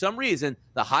 But for some reason,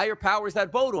 the higher powers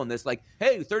that vote on this, like,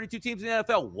 hey, 32 teams in the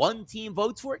NFL, one team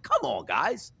votes for it. Come on,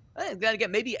 guys. And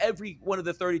again, maybe every one of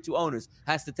the 32 owners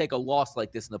has to take a loss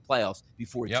like this in the playoffs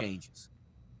before it changes.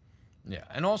 Yeah,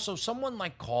 and also someone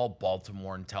call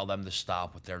Baltimore and tell them to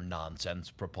stop with their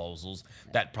nonsense proposals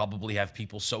that probably have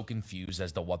people so confused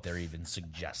as to what they're even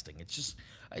suggesting. It's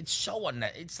so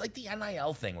it's like the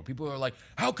NIL thing where people are like,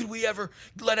 how could we ever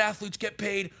let athletes get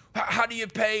paid? How do you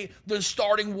pay the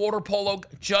starting water polo?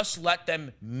 Just let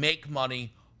them make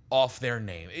money off their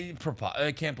name.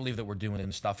 I can't believe that we're doing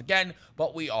this stuff again,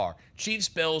 but we are. Chiefs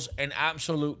Bills, an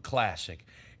absolute classic.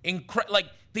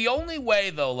 The only way,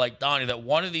 though, Donnie, that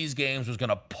one of these games was going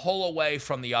to pull away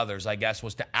from the others, I guess,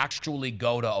 was to actually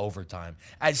go to overtime.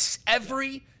 As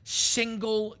every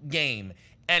single game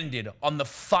ended on the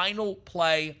final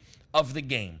play of the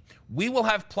game. We will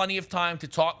have plenty of time to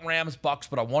talk Rams-Bucks,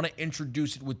 but I want to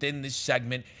introduce it within this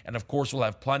segment, and of course we'll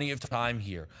have plenty of time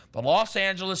here. The Los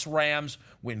Angeles Rams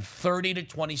win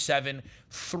 30-27,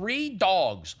 3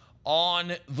 dogs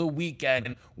on the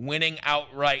weekend, winning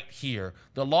outright here.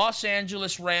 The Los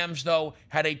Angeles Rams, though,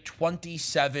 had a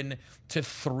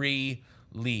 27-3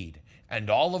 lead, and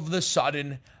all of a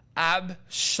sudden,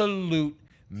 absolute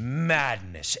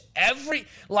madness.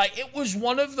 It was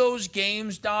one of those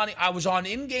games, Donnie. I was on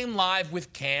In-Game Live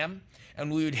with Cam,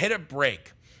 and we would hit a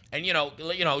break. And, you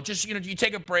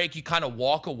take a break, you kind of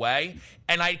walk away,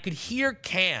 and I could hear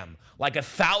Cam, like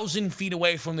 1,000 feet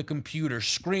away from the computer,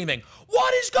 screaming,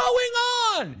 "What is going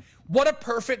on?" What a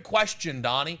perfect question,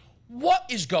 Donnie. What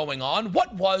is going on?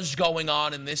 What was going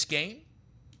on in this game?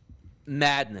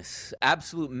 Madness,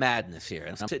 absolute madness here.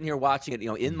 And I'm sitting here watching it,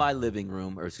 in my living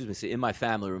room, in my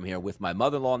family room here with my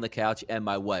mother-in-law on the couch and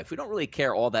my wife. We don't really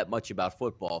care all that much about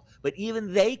football, but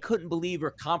even they couldn't believe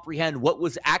or comprehend what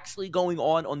was actually going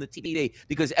on the TV,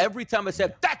 because every time I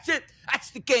said, "That's it,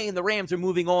 that's the game, the Rams are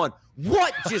moving on,"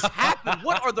 what just happened?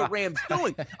 What are the Rams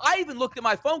doing? I even looked at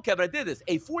my phone, Kevin. I did this.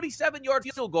 A 47-yard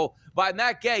field goal by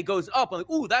Matt Gay goes up. I'm like,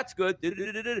 "Ooh, that's good."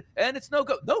 And it's no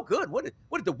good. No good. What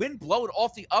did the wind blow it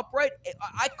off the upright?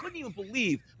 I couldn't even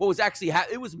believe what was actually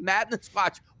happening. It was madness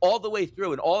watch all the way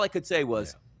through. And all I could say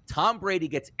was, Tom Brady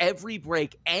gets every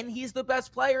break, and he's the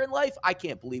best player in life. I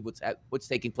can't believe what's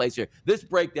taking place here. This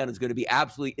breakdown is going to be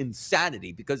absolutely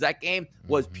insanity, because that game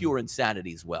was pure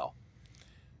insanity as well.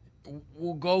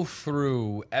 We'll go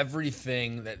through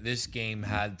everything that this game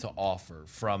had to offer,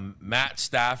 from Matt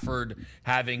Stafford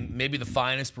having maybe the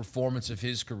finest performance of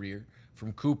his career,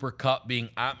 from Cooper Kupp being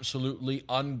absolutely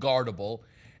unguardable,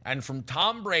 and from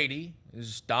Tom Brady,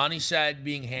 as Donnie said,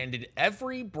 being handed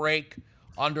every break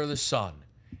under the sun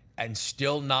and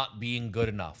still not being good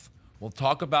enough. We'll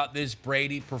talk about this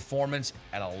Brady performance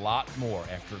and a lot more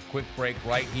after a quick break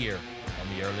right here on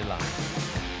the Early Line.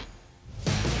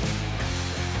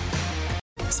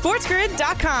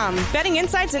 SportsGrid.com. Betting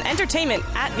insights and entertainment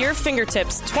at your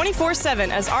fingertips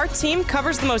 24/7 as our team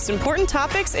covers the most important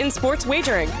topics in sports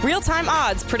wagering. Real-time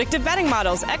odds, predictive betting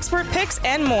models, expert picks,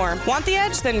 and more. Want the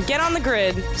edge? Then get on the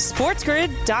grid.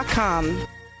 SportsGrid.com.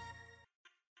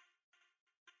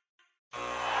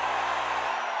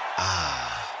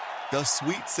 The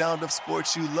sweet sound of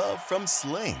sports you love from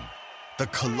Sling. The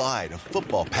collide of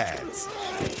football pads.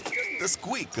 The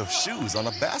squeak of shoes on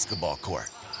a basketball court.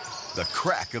 The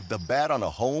crack of the bat on a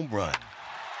home run.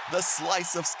 The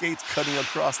slice of skates cutting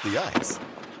across the ice.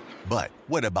 But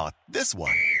what about this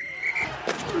one?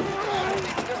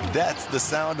 That's the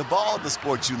sound of all the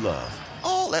sports you love,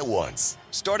 all at once.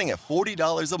 Starting at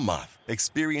 $40 a month.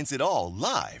 Experience it all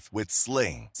live with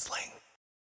Sling.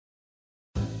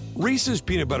 Reese's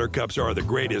peanut butter cups are the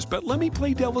greatest, but let me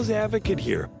play devil's advocate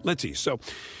here. Let's see. So,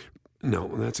 no,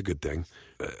 that's a good thing.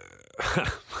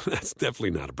 That's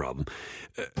definitely not a problem.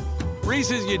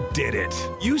 Reese's, you did it.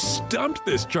 You stumped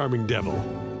this charming devil.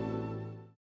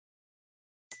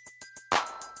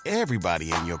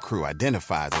 Everybody in your crew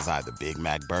identifies as either Big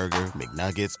Mac Burger,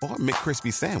 McNuggets, or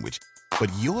McCrispy Sandwich.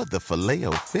 But you're the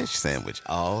Filet-O-Fish Sandwich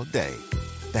all day.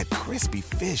 That crispy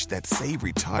fish, that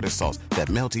savory tartar sauce, that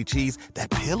melty cheese, that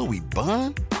pillowy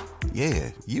bun.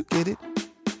 Yeah, you get it.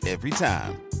 Every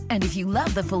time. And if you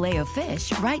love the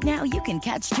Filet-O-Fish, right now you can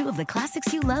catch 2 of the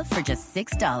classics you love for just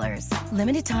 $6.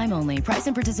 Limited time only. Price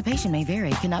and participation may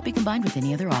vary. Cannot be combined with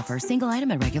any other offer. Single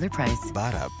item at regular price.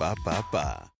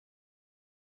 Ba-da-ba-ba-ba.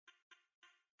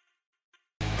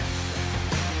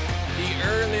 The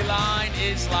Early Line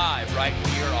is live right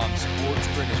here on Sports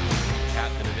Grid as we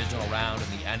recap the divisional round in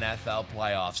the NFL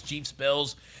playoffs.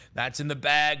 Chiefs-Bills, that's in the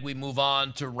bag. We move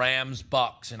on to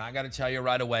Rams-Bucks. And I got to tell you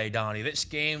right away, Donnie, this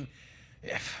game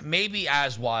may be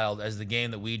as wild as the game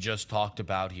that we just talked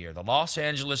about here. The Los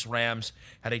Angeles Rams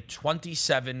had a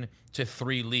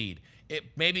 27-3 lead. It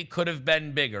maybe could have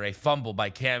been bigger. A fumble by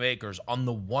Cam Akers on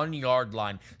the 1-yard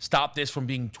line stopped this from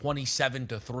being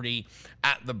 27-3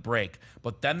 at the break.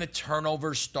 But then the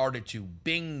turnovers started to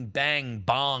bing, bang,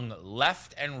 bong,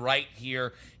 left and right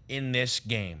here in this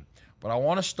game. But I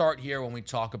want to start here when we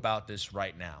talk about this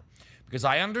right now, because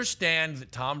I understand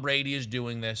that Tom Brady is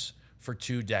doing this for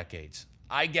 2 decades.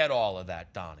 I get all of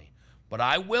that, Donnie. But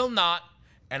I will not,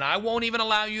 and I won't even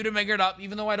allow you to make it up,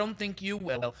 even though I don't think you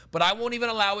will, but I won't even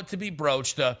allow it to be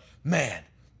broached. Man,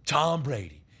 Tom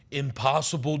Brady,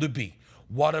 impossible to beat.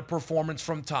 What a performance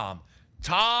from Tom.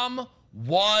 Tom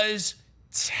was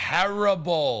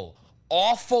terrible,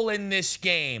 awful in this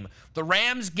game. The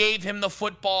Rams gave him the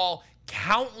football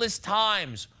countless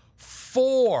times.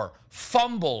 4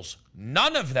 fumbles,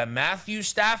 none of them Matthew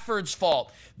Stafford's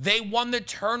fault. They won the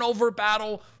turnover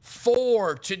battle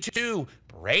 4-2.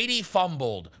 Brady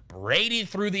fumbled. Brady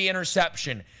threw the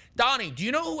interception. Donnie, do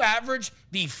you know who averaged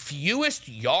the fewest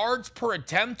yards per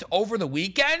attempt over the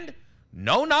weekend?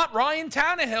 No, not Ryan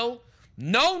Tannehill.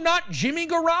 No, not Jimmy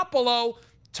Garoppolo.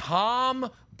 Tom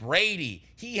Brady.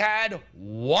 He had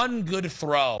one good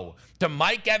throw to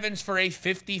Mike Evans for a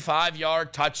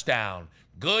 55-yard touchdown.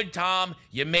 Good, Tom.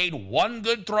 You made one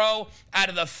good throw out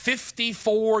of the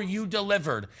 54 you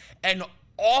delivered. An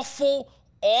awful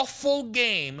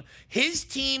game. His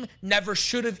team never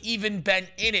should have even been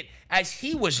in it, as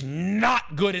he was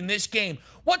not good in this game.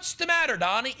 What's the matter,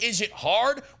 Donnie? Is it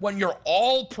hard when your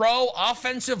all-pro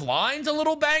offensive line's a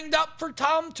little banged up for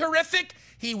Tom Terrific?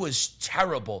 He was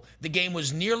terrible. The game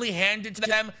was nearly handed to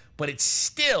them, but it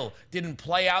still didn't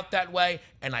play out that way,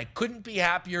 and I couldn't be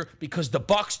happier because the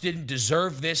Bucs didn't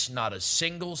deserve this, not a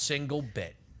single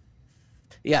bit.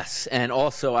 Yes, and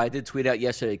also I did tweet out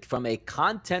yesterday, from a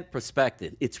content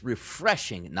perspective, it's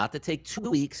refreshing not to take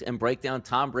 2 weeks and break down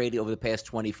Tom Brady over the past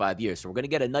 25 years. So we're going to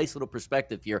get a nice little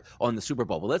perspective here on the Super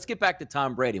Bowl. But let's get back to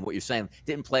Tom Brady and what you're saying,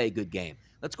 didn't play a good game.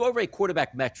 Let's go over a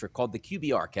quarterback metric called the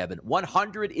QBR, Kevin.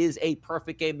 100 is a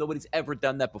perfect game. Nobody's ever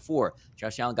done that before.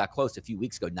 Josh Allen got close a few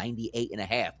weeks ago,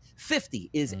 98.5. 50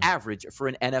 is average for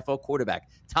an NFL quarterback.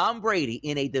 Tom Brady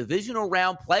in a divisional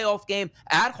round playoff game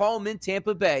at home in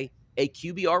Tampa Bay, a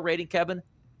QBR rating, Kevin,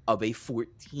 of a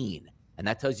 14. And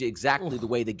that tells you exactly the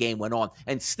way the game went on.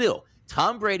 And still,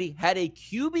 Tom Brady had a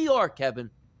QBR,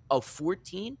 Kevin, of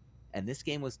 14, and this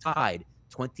game was tied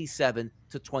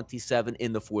 27-27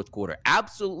 in the fourth quarter.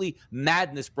 Absolutely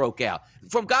madness broke out.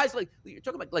 From guys like, you're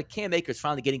talking about like Cam Akers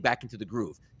finally getting back into the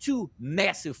groove. 2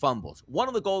 massive fumbles. One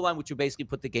on the goal line, which would basically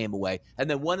put the game away, and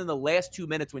then one in the last 2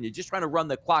 minutes when you're just trying to run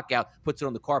the clock out, puts it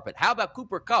on the carpet. How about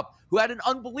Cooper Kupp, who had an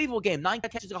unbelievable game, 9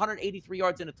 catches, 183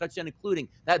 yards and a touchdown, including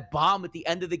that bomb at the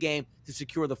end of the game to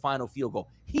secure the final field goal.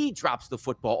 He drops the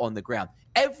football on the ground.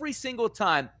 Every single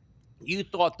time you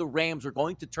thought the Rams were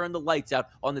going to turn the lights out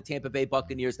on the Tampa Bay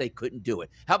Buccaneers, they couldn't do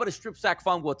it. How about a strip sack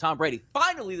fumble with Tom Brady?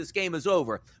 Finally, this game is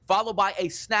over, followed by a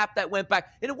snap that went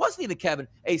back. And it wasn't even, Kevin,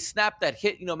 a snap that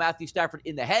hit, Matthew Stafford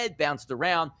in the head, bounced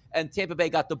around, and Tampa Bay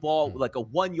got the ball with like a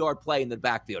 1-yard play in the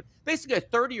backfield. Basically a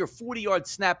 30 or 40-yard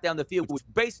snap down the field,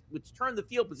 which turned the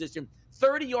field position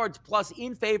 30 yards plus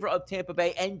in favor of Tampa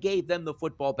Bay and gave them the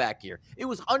football back here. It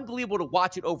was unbelievable to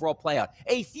watch it overall play out.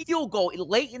 A field goal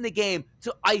late in the game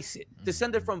to ice it, to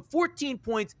send it from 14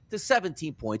 points to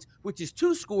 17 points, which is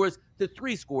 2 scores to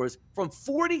 3 scores from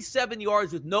 47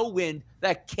 yards with no wind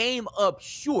that came up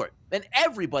short. And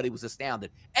everybody was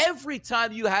astounded. Every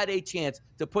time you had a chance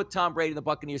to put Tom Brady and the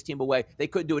Buccaneers team away, they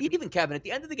couldn't do it. Even Kevin, at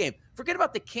the end of the game, forget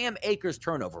about the Cam Akers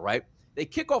turnover, right? They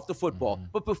kick off the football,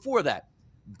 but before that,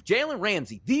 Jalen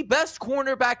Ramsey, the best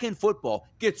cornerback in football,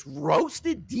 gets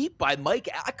roasted deep by Mike.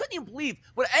 I couldn't even believe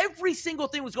what every single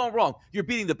thing was going wrong. You're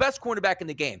beating the best cornerback in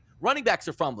the game. Running backs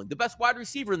are fumbling. The best wide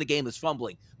receiver in the game is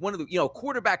fumbling. One of the,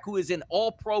 quarterback who is an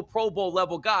all-pro, Pro Bowl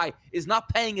level guy is not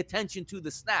paying attention to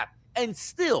the snap. And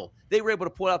still, they were able to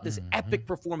pull out this epic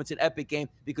performance, an epic game,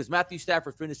 because Matthew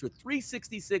Stafford finished with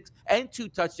 366 and 2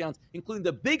 touchdowns, including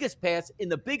the biggest pass in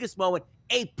the biggest moment,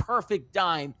 a perfect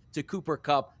dime to Cooper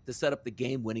Kupp to set up the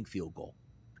game-winning field goal.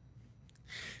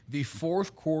 The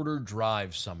fourth quarter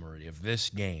drive summary of this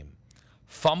game: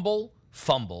 fumble,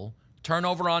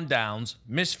 turnover on downs,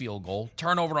 missed field goal,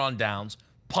 turnover on downs,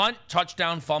 punt,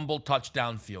 touchdown, fumble,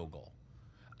 touchdown, field goal.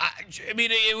 I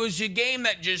mean, it was a game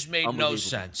that just made no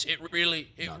sense. It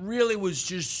really was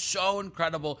just so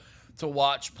incredible to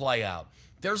watch play out.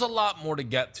 There's a lot more to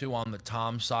get to on the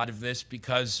Tom side of this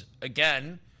because,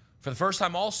 again, for the first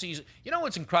time all season,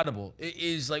 what's incredible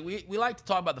is like we like to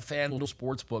talk about the FanDuel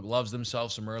Sportsbook loves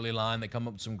themselves some early line. They come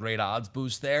up with some great odds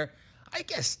boost there. I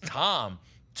guess Tom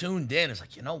tuned in. Is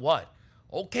like, you know what?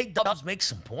 Okay, Dubs make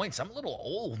some points. I'm a little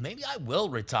old. Maybe I will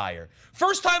retire.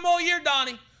 First time all year,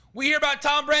 Donnie. We hear about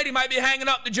Tom Brady might be hanging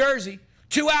up the jersey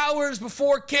 2 hours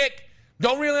before kick.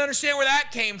 Don't really understand where that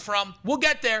came from. We'll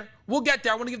get there. I want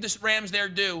to give the Rams their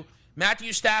due.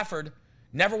 Matthew Stafford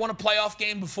never won a playoff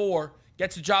game before.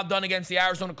 Gets the job done against the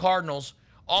Arizona Cardinals.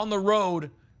 On the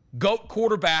road, GOAT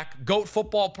quarterback, GOAT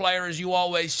football player, as you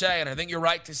always say, and I think you're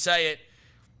right to say it.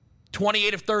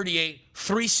 28 of 38,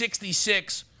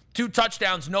 366, 2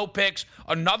 touchdowns, no picks.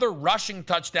 Another rushing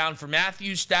touchdown for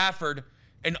Matthew Stafford.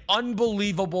 An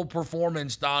unbelievable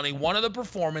performance, Donnie. One of the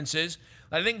performances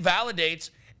that I think validates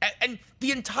And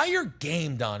the entire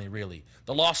game, Donnie, really,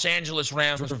 the Los Angeles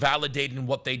Rams were validating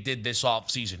what they did this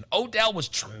offseason. Odell was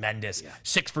tremendous,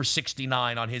 6 for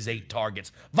 69 on his 8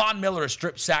 targets. Von Miller, a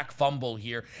strip sack fumble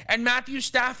here. And Matthew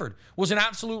Stafford was an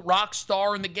absolute rock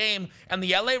star in the game. And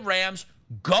the LA Rams,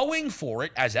 going for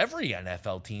it, as every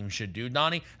NFL team should do,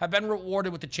 Donnie, have been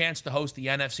rewarded with the chance to host the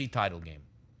NFC title game.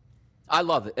 I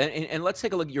love it. And let's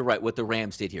take a look. You're right, what the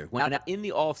Rams did here. Now, in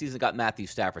the offseason, got Matthew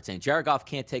Stafford saying, Jared Goff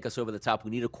can't take us over the top.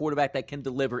 We need a quarterback that can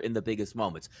deliver in the biggest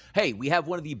moments. Hey, we have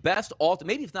one of the best,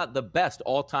 maybe if not the best,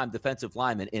 all-time defensive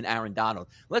linemen in Aaron Donald.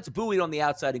 Let's buoy it on the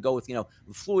outside and go with,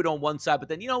 Floyd on one side. But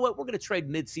then, you know what? We're going to trade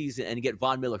midseason and get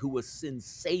Von Miller, who was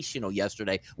sensational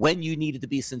yesterday when you needed to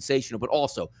be sensational. But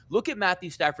also, look at Matthew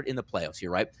Stafford in the playoffs here,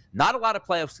 right? Not a lot of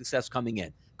playoff success coming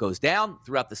in. Goes down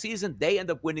throughout the season, they end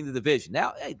up winning the division.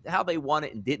 Now, how they won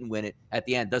it and didn't win it at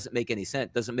the end doesn't make any sense.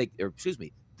 Doesn't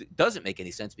make any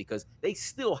sense because they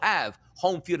still have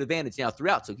home field advantage now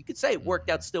throughout. So you could say it worked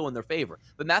out still in their favor.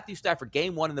 But Matthew Stafford,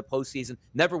 game 1 in the postseason,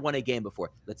 never won a game before.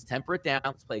 Let's temper it down.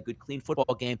 Let's play a good, clean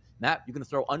football game. Matt, you're going to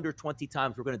throw under 20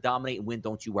 times. We're going to dominate and win.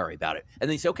 Don't you worry about it. And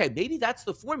then you say, okay, maybe that's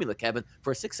the formula, Kevin,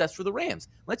 for success for the Rams.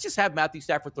 Let's just have Matthew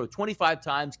Stafford throw 25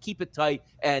 times, keep it tight,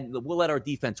 and we'll let our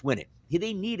defense win it.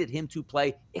 They needed him to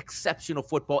play exceptional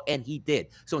football, and he did.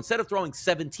 So instead of throwing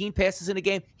 17 passes in a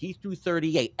game, he threw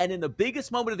 38. And in the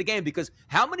biggest moment of the game, because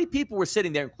how many people were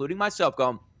sitting there, including myself,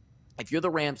 going, if you're the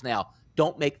Rams now,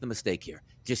 don't make the mistake here.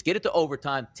 Just get it to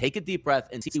overtime, take a deep breath,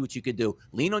 and see what you can do.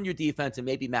 Lean on your defense, and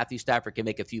maybe Matthew Stafford can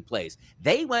make a few plays.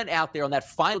 They went out there on that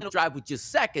final drive with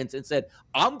just seconds and said,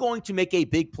 I'm going to make a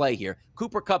big play here.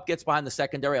 Cooper Kupp gets behind the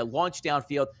secondary, a launch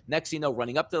downfield. Next thing you know,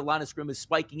 running up to the line of scrimmage,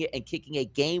 spiking it, and kicking a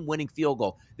game-winning field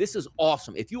goal. This is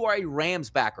awesome. If you are a Rams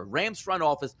backer, Rams front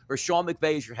office, or Sean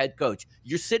McVay is your head coach,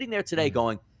 you're sitting there today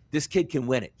going, this kid can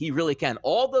win it. He really can.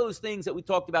 All those things that we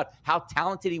talked about, how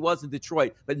talented he was in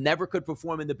Detroit, but never could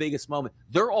perform in the biggest moment,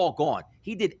 they're all gone.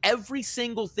 He did every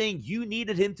single thing you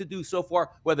needed him to do so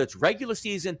far, whether it's regular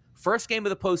season, first game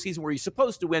of the postseason where you're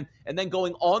supposed to win, and then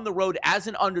going on the road as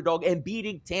an underdog and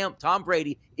beating Tom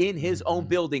Brady in his own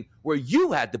building where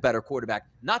you had the better quarterback,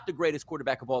 not the greatest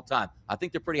quarterback of all time. I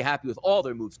think they're pretty happy with all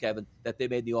their moves, Kevin, that they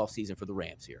made in the offseason for the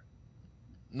Rams here.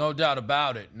 No doubt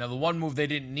about it. Now, the one move they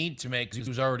didn't need to make because he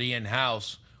was already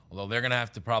in-house, although they're going to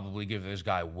have to probably give this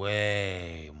guy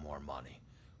way more money.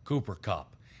 Cooper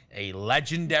Kupp, a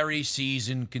legendary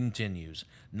season continues.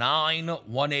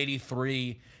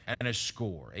 183 and a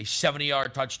score. A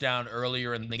 70-yard touchdown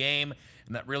earlier in the game,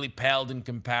 and that really paled in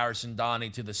comparison, Donnie,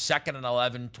 to the 2nd and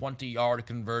 11, 20-yard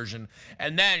conversion.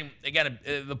 And then, again,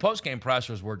 the post-game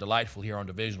pressers were delightful here on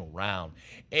Divisional Round.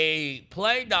 A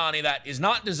play, Donnie, that is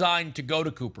not designed to go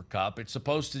to Cooper Kupp. It's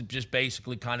supposed to just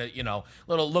basically kind of,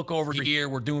 little look over here,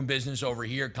 we're doing business over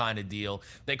here kind of deal.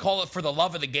 They call it for the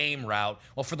love of the game route.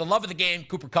 Well, for the love of the game,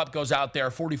 Cooper Kupp goes out there,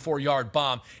 44-yard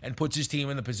bomb, and puts his team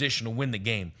in the position to win the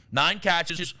game. 9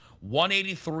 catches,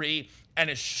 183, and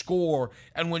a score.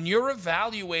 And when you're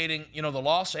evaluating, the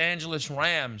Los Angeles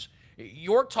Rams,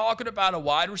 you're talking about a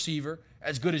wide receiver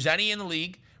as good as any in the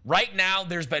league. Right now,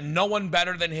 there's been no one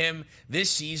better than him this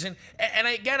season. And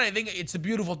again, I think it's the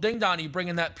beautiful thing, Donnie,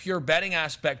 bringing that pure betting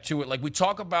aspect to it. Like we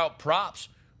talk about props.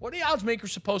 What are the odds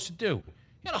makers supposed to do?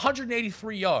 He had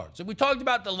 183 yards. And we talked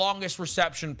about the longest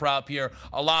reception prop here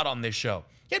a lot on this show.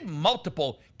 He had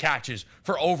multiple catches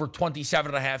for over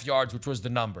 27.5 yards, which was the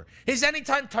number. His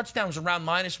anytime touchdowns around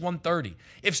 -130.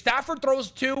 If Stafford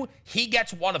throws 2, he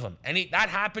gets one of them. And that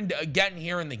happened again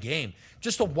here in the game.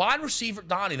 Just a wide receiver,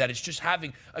 Donnie, that is just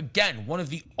having, again, one of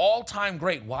the all-time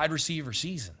great wide receiver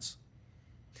seasons.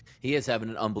 He is having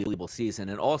an unbelievable season.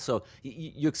 And also,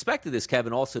 you expected this,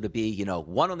 Kevin, also to be,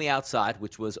 one on the outside,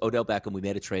 which was Odell Beckham. We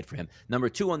made a trade for him. Number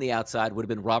 2 on the outside would have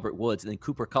been Robert Woods, and then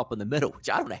Cooper Kupp in the middle, which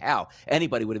I don't know how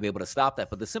anybody would have been able to stop that.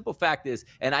 But the simple fact is,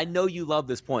 and I know you love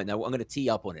this point. Now, I'm going to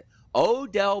tee up on it.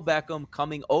 Odell Beckham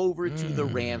coming over to the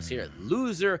Rams here.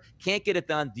 Loser, can't get it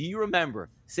done. Do you remember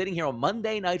sitting here on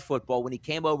Monday Night Football when he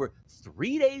came over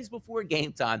 3 days before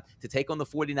game time to take on the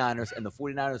 49ers, and the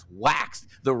 49ers waxed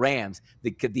the Rams?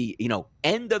 The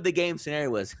end of the game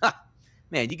scenario was,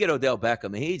 man, you get Odell Beckham,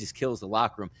 and he just kills the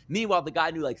locker room. Meanwhile, the guy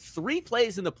knew like 3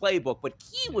 plays in the playbook, but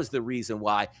he was the reason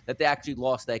why that they actually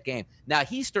lost that game. Now,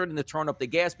 he's starting to turn up the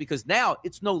gas because now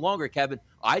it's no longer, Kevin,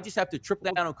 I just have to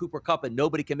triple down on Cooper Kupp and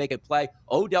nobody can make a play.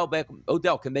 Odell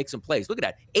can make some plays. Look at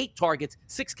that. 8 targets,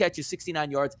 6 catches,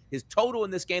 69 yards. His total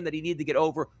in this game that he needed to get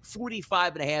over,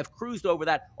 45.5, cruised over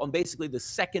that on basically the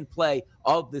second play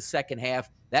of the second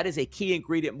half. That is a key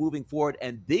ingredient moving forward,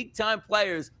 and big-time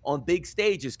players on big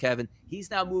stages, Kevin.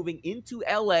 He's now moving into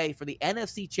L.A. for the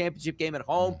NFC Championship game at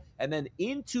home, and then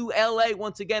into L.A.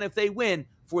 once again if they win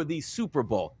for the Super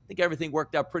Bowl. I think everything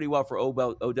worked out pretty well for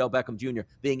Odell Beckham Jr.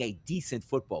 being a decent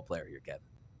football player here, Kevin.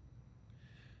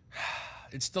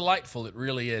 It's delightful. It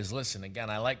really is. Listen, again,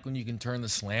 I like when you can turn the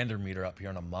slander meter up here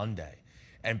on a Monday.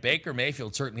 And Baker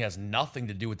Mayfield certainly has nothing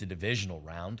to do with the divisional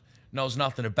round, knows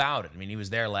nothing about it. I mean, he was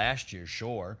there last year,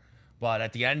 sure. But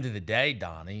at the end of the day,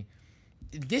 Donnie,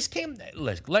 this came,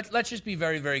 let's just be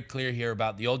very, very clear here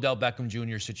about the Odell Beckham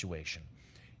Jr. situation.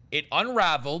 It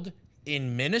unraveled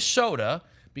in Minnesota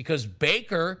because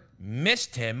Baker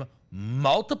missed him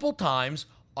multiple times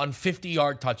on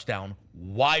 50-yard touchdown,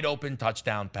 wide open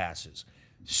touchdown passes.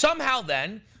 Somehow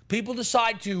then, people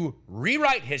decide to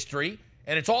rewrite history,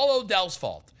 and it's all Odell's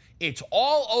fault. It's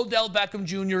all Odell Beckham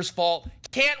Jr.'s fault.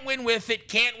 Can't win with it,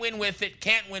 can't win with it,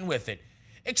 can't win with it.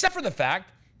 Except for the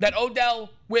fact that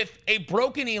Odell, with a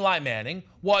broken Eli Manning,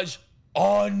 was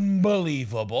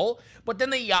unbelievable. But then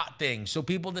the yacht thing, so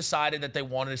people decided that they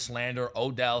wanted to slander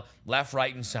Odell left,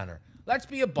 right, and center. Let's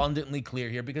be abundantly clear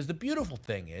here, because the beautiful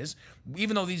thing is,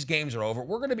 even though these games are over,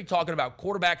 we're going to be talking about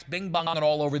quarterbacks bing-bonging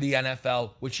all over the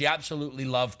NFL, which you absolutely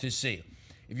love to see.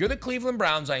 If you're the Cleveland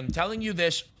Browns, I am telling you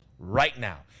this right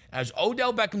now. As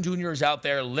Odell Beckham Jr. is out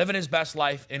there living his best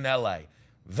life in L.A.,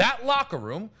 that locker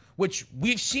room, which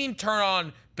we've seen turn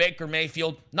on Baker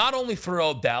Mayfield, not only through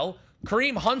Odell,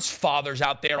 Kareem Hunt's father's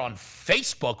out there on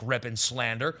Facebook ripping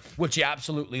slander, which you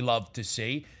absolutely love to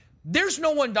see. There's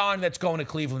no one, Don, that's going to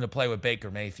Cleveland to play with Baker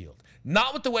Mayfield.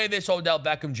 Not with the way this Odell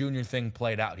Beckham Jr. thing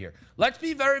played out here. Let's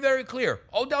be very, very clear.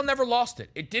 Odell never lost it.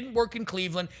 It didn't work in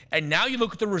Cleveland, and now you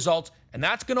look at the results, and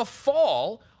that's going to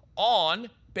fall on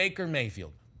Baker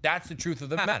Mayfield. That's the truth of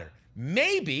the matter.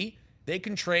 Maybe they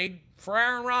can trade for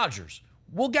Aaron Rodgers.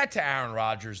 We'll get to Aaron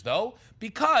Rodgers, though,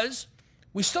 because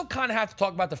we still kind of have to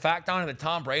talk about the fact, Donnie, that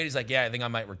Tom Brady's like, yeah, I think I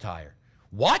might retire.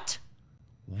 What?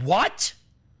 What?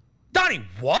 Donnie,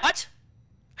 what?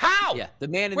 How? Yeah, the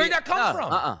man. Where'd that come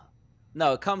from?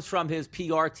 No, it comes from his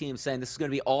PR team saying this is going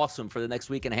to be awesome for the next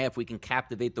week and a half. We can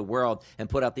captivate the world and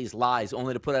put out these lies,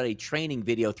 only to put out a training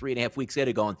video 3.5 weeks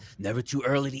later going, never too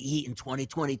early to eat in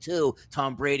 2022.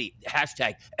 Tom Brady,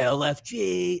 hashtag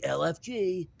LFG,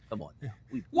 LFG. Come on.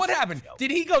 What happened?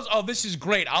 Did he go, oh, this is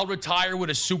great. I'll retire with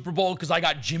a Super Bowl because I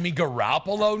got Jimmy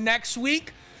Garoppolo next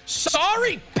week?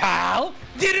 Sorry, pal.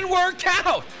 Didn't work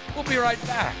out. We'll be right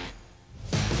back.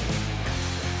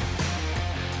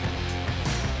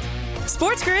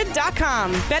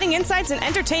 SportsGrid.com. Betting insights and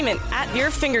entertainment at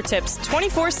your fingertips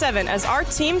 24/7 as our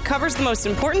team covers the most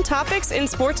important topics in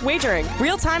sports wagering.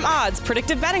 Real-time odds,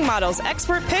 predictive betting models,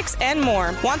 expert picks, and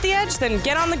more. Want the edge? Then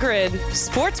get on the grid.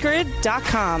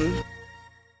 SportsGrid.com.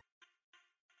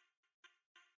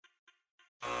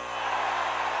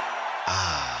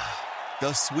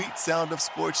 The sweet sound of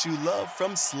sports you love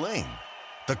from Sling.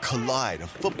 The collide of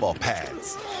football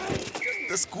pads.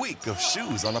 The squeak of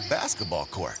shoes on a basketball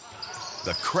court.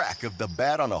 The crack of the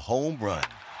bat on a home run.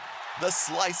 The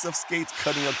slice of skates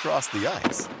cutting across the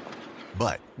ice.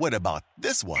 But what about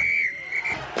this one?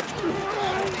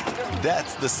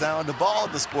 That's the sound of all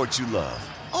the sports you love,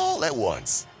 all at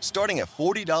once. Starting at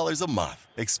 $40 a month.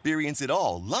 Experience it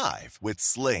all live with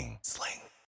Sling.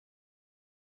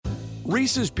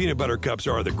 Reese's peanut butter cups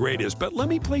are the greatest, but let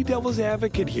me play devil's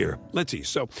advocate here. Let's see.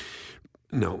 So,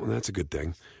 no, that's a good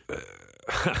thing.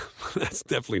 That's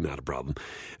definitely not a problem.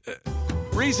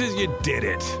 Reese's, you did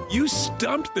it. You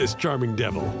stumped this charming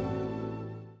devil.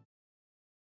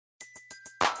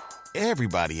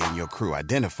 Everybody in your crew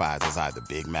identifies as either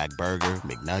Big Mac Burger,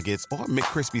 McNuggets, or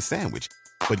McCrispy Sandwich.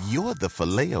 But you're the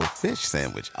Filet-O-Fish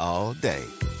Sandwich all day.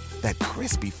 That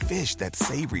crispy fish, that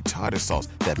savory tartar sauce,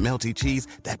 that melty cheese,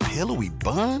 that pillowy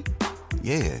bun.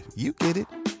 Yeah, you get it.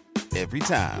 Every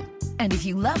time. And if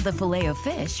you love the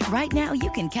Filet-O-Fish, right now you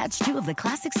can catch two of the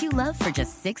classics you love for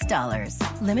just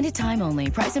 $6. Limited time only.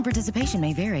 Price and participation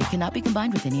may vary. Cannot be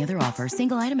combined with any other offer.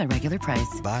 Single item at regular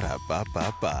price.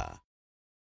 Ba-da-ba-ba-ba.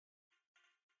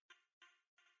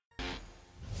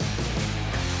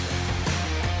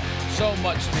 So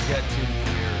much to get to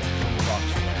here from the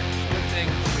Bucs fans. Good thing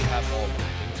we have all week.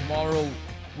 And tomorrow,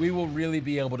 we will really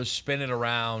be able to spin it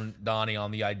around, Donnie,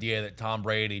 on the idea that Tom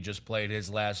Brady just played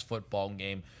his last football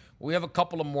game. We have a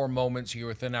couple of more moments here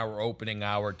within our opening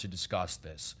hour to discuss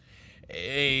this.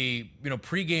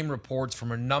 Pre-game reports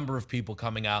from a number of people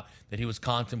coming out that he was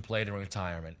contemplating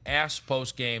retirement. Asked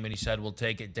post-game, and he said, we'll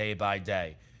take it day by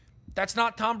day. That's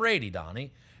not Tom Brady,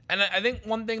 Donnie. And I think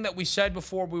one thing that we said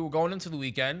before we were going into the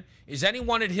weekend is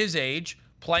anyone at his age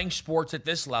playing sports at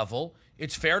this level,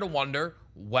 it's fair to wonder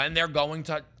when they're going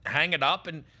to hang it up.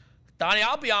 And Donnie,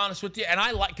 I'll be honest with you, and I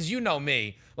like, because you know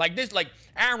me, like this, like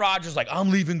Aaron Rodgers, like,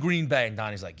 I'm leaving Green Bay. And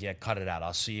Donnie's like, yeah, cut it out.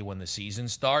 I'll see you when the season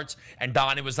starts. And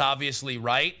Donnie was obviously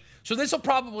right. So this will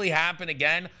probably happen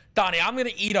again. Donnie, I'm going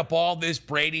to eat up all this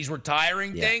Brady's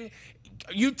retiring thing.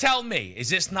 You tell me,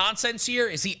 is this nonsense here?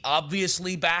 Is he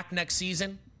obviously back next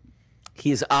season?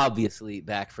 He is obviously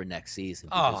back for next season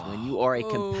because when you are a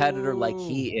competitor like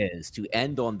he is, to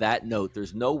end on that note,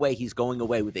 there's no way he's going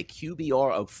away with a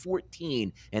QBR of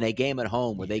 14 in a game at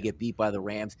home where they get beat by the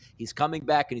Rams. He's coming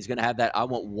back, and he's going to have that, I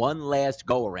want one last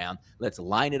go-around. Let's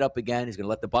line it up again. He's going to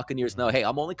let the Buccaneers know, hey,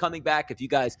 I'm only coming back if you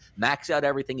guys max out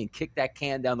everything and kick that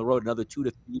can down the road another 2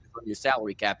 to 3 years from your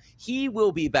salary cap. He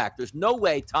will be back. There's no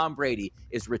way Tom Brady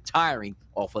is retiring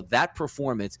off of that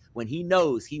performance when he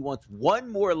knows he wants one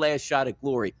more last shot at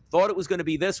glory. Thought it was going to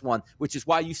be this one, which is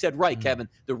why you said right, Kevin.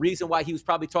 The reason why he was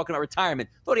probably talking about retirement,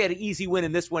 thought he had an easy win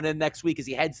in this one and next week as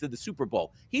he heads to the Super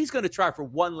Bowl. He's going to try for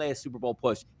one last Super Bowl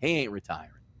push. He ain't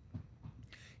retiring.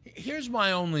 Here's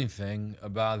my only thing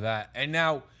about that. And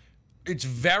now, it's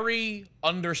very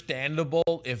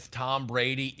understandable if Tom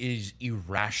Brady is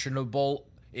irrational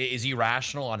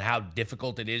on how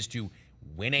difficult it is to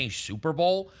win a Super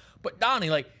Bowl. But Donnie,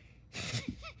 like,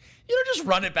 just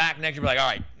run it back next year. Be like, all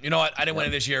right, you know what? I didn't win it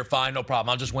this year. Fine, no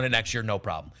problem. I'll just win it next year. No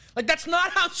problem. Like, that's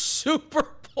not how Super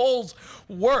Bowls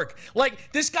work.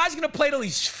 Like, this guy's going to play till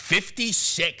he's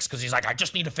 56 because he's like, I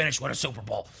just need to finish with a Super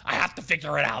Bowl. I have to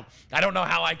figure it out. I don't know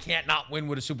how I can't not win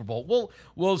with a Super Bowl.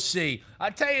 We'll see.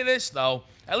 I tell you this, though.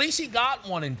 At least he got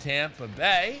one in Tampa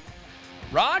Bay.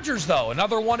 Rodgers, though,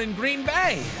 another one in Green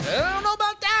Bay. I don't know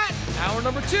about that. Hour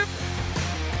number 2.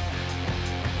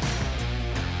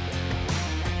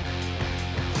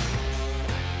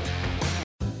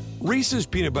 Reese's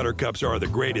Peanut Butter Cups are the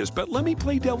greatest, but let me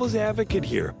play devil's advocate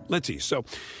here. Let's see. So,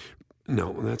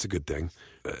 no, that's a good thing.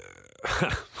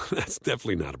 That's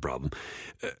definitely not a problem.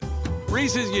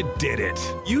 Reese's, you did it.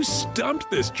 You stumped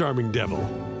this charming devil.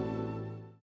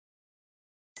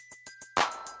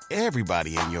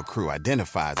 Everybody in your crew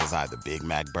identifies as either Big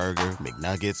Mac Burger,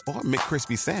 McNuggets, or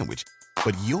McCrispy Sandwich.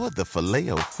 But you're the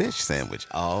Filet-O-Fish Sandwich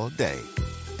all day.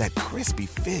 That crispy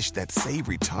fish, that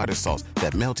savory tartar sauce,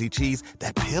 that melty cheese,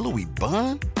 that pillowy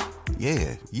bun.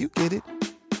 Yeah, you get it.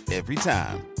 Every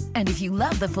time. And if you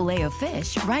love the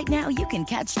Filet-O-Fish, right now you can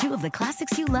catch 2 of the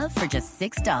classics you love for just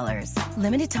 $6.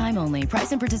 Limited time only.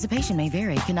 Price and participation may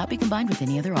vary. Cannot be combined with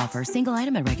any other offer. Single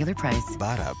item at regular price.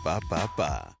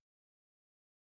 Ba-da-ba-ba-ba.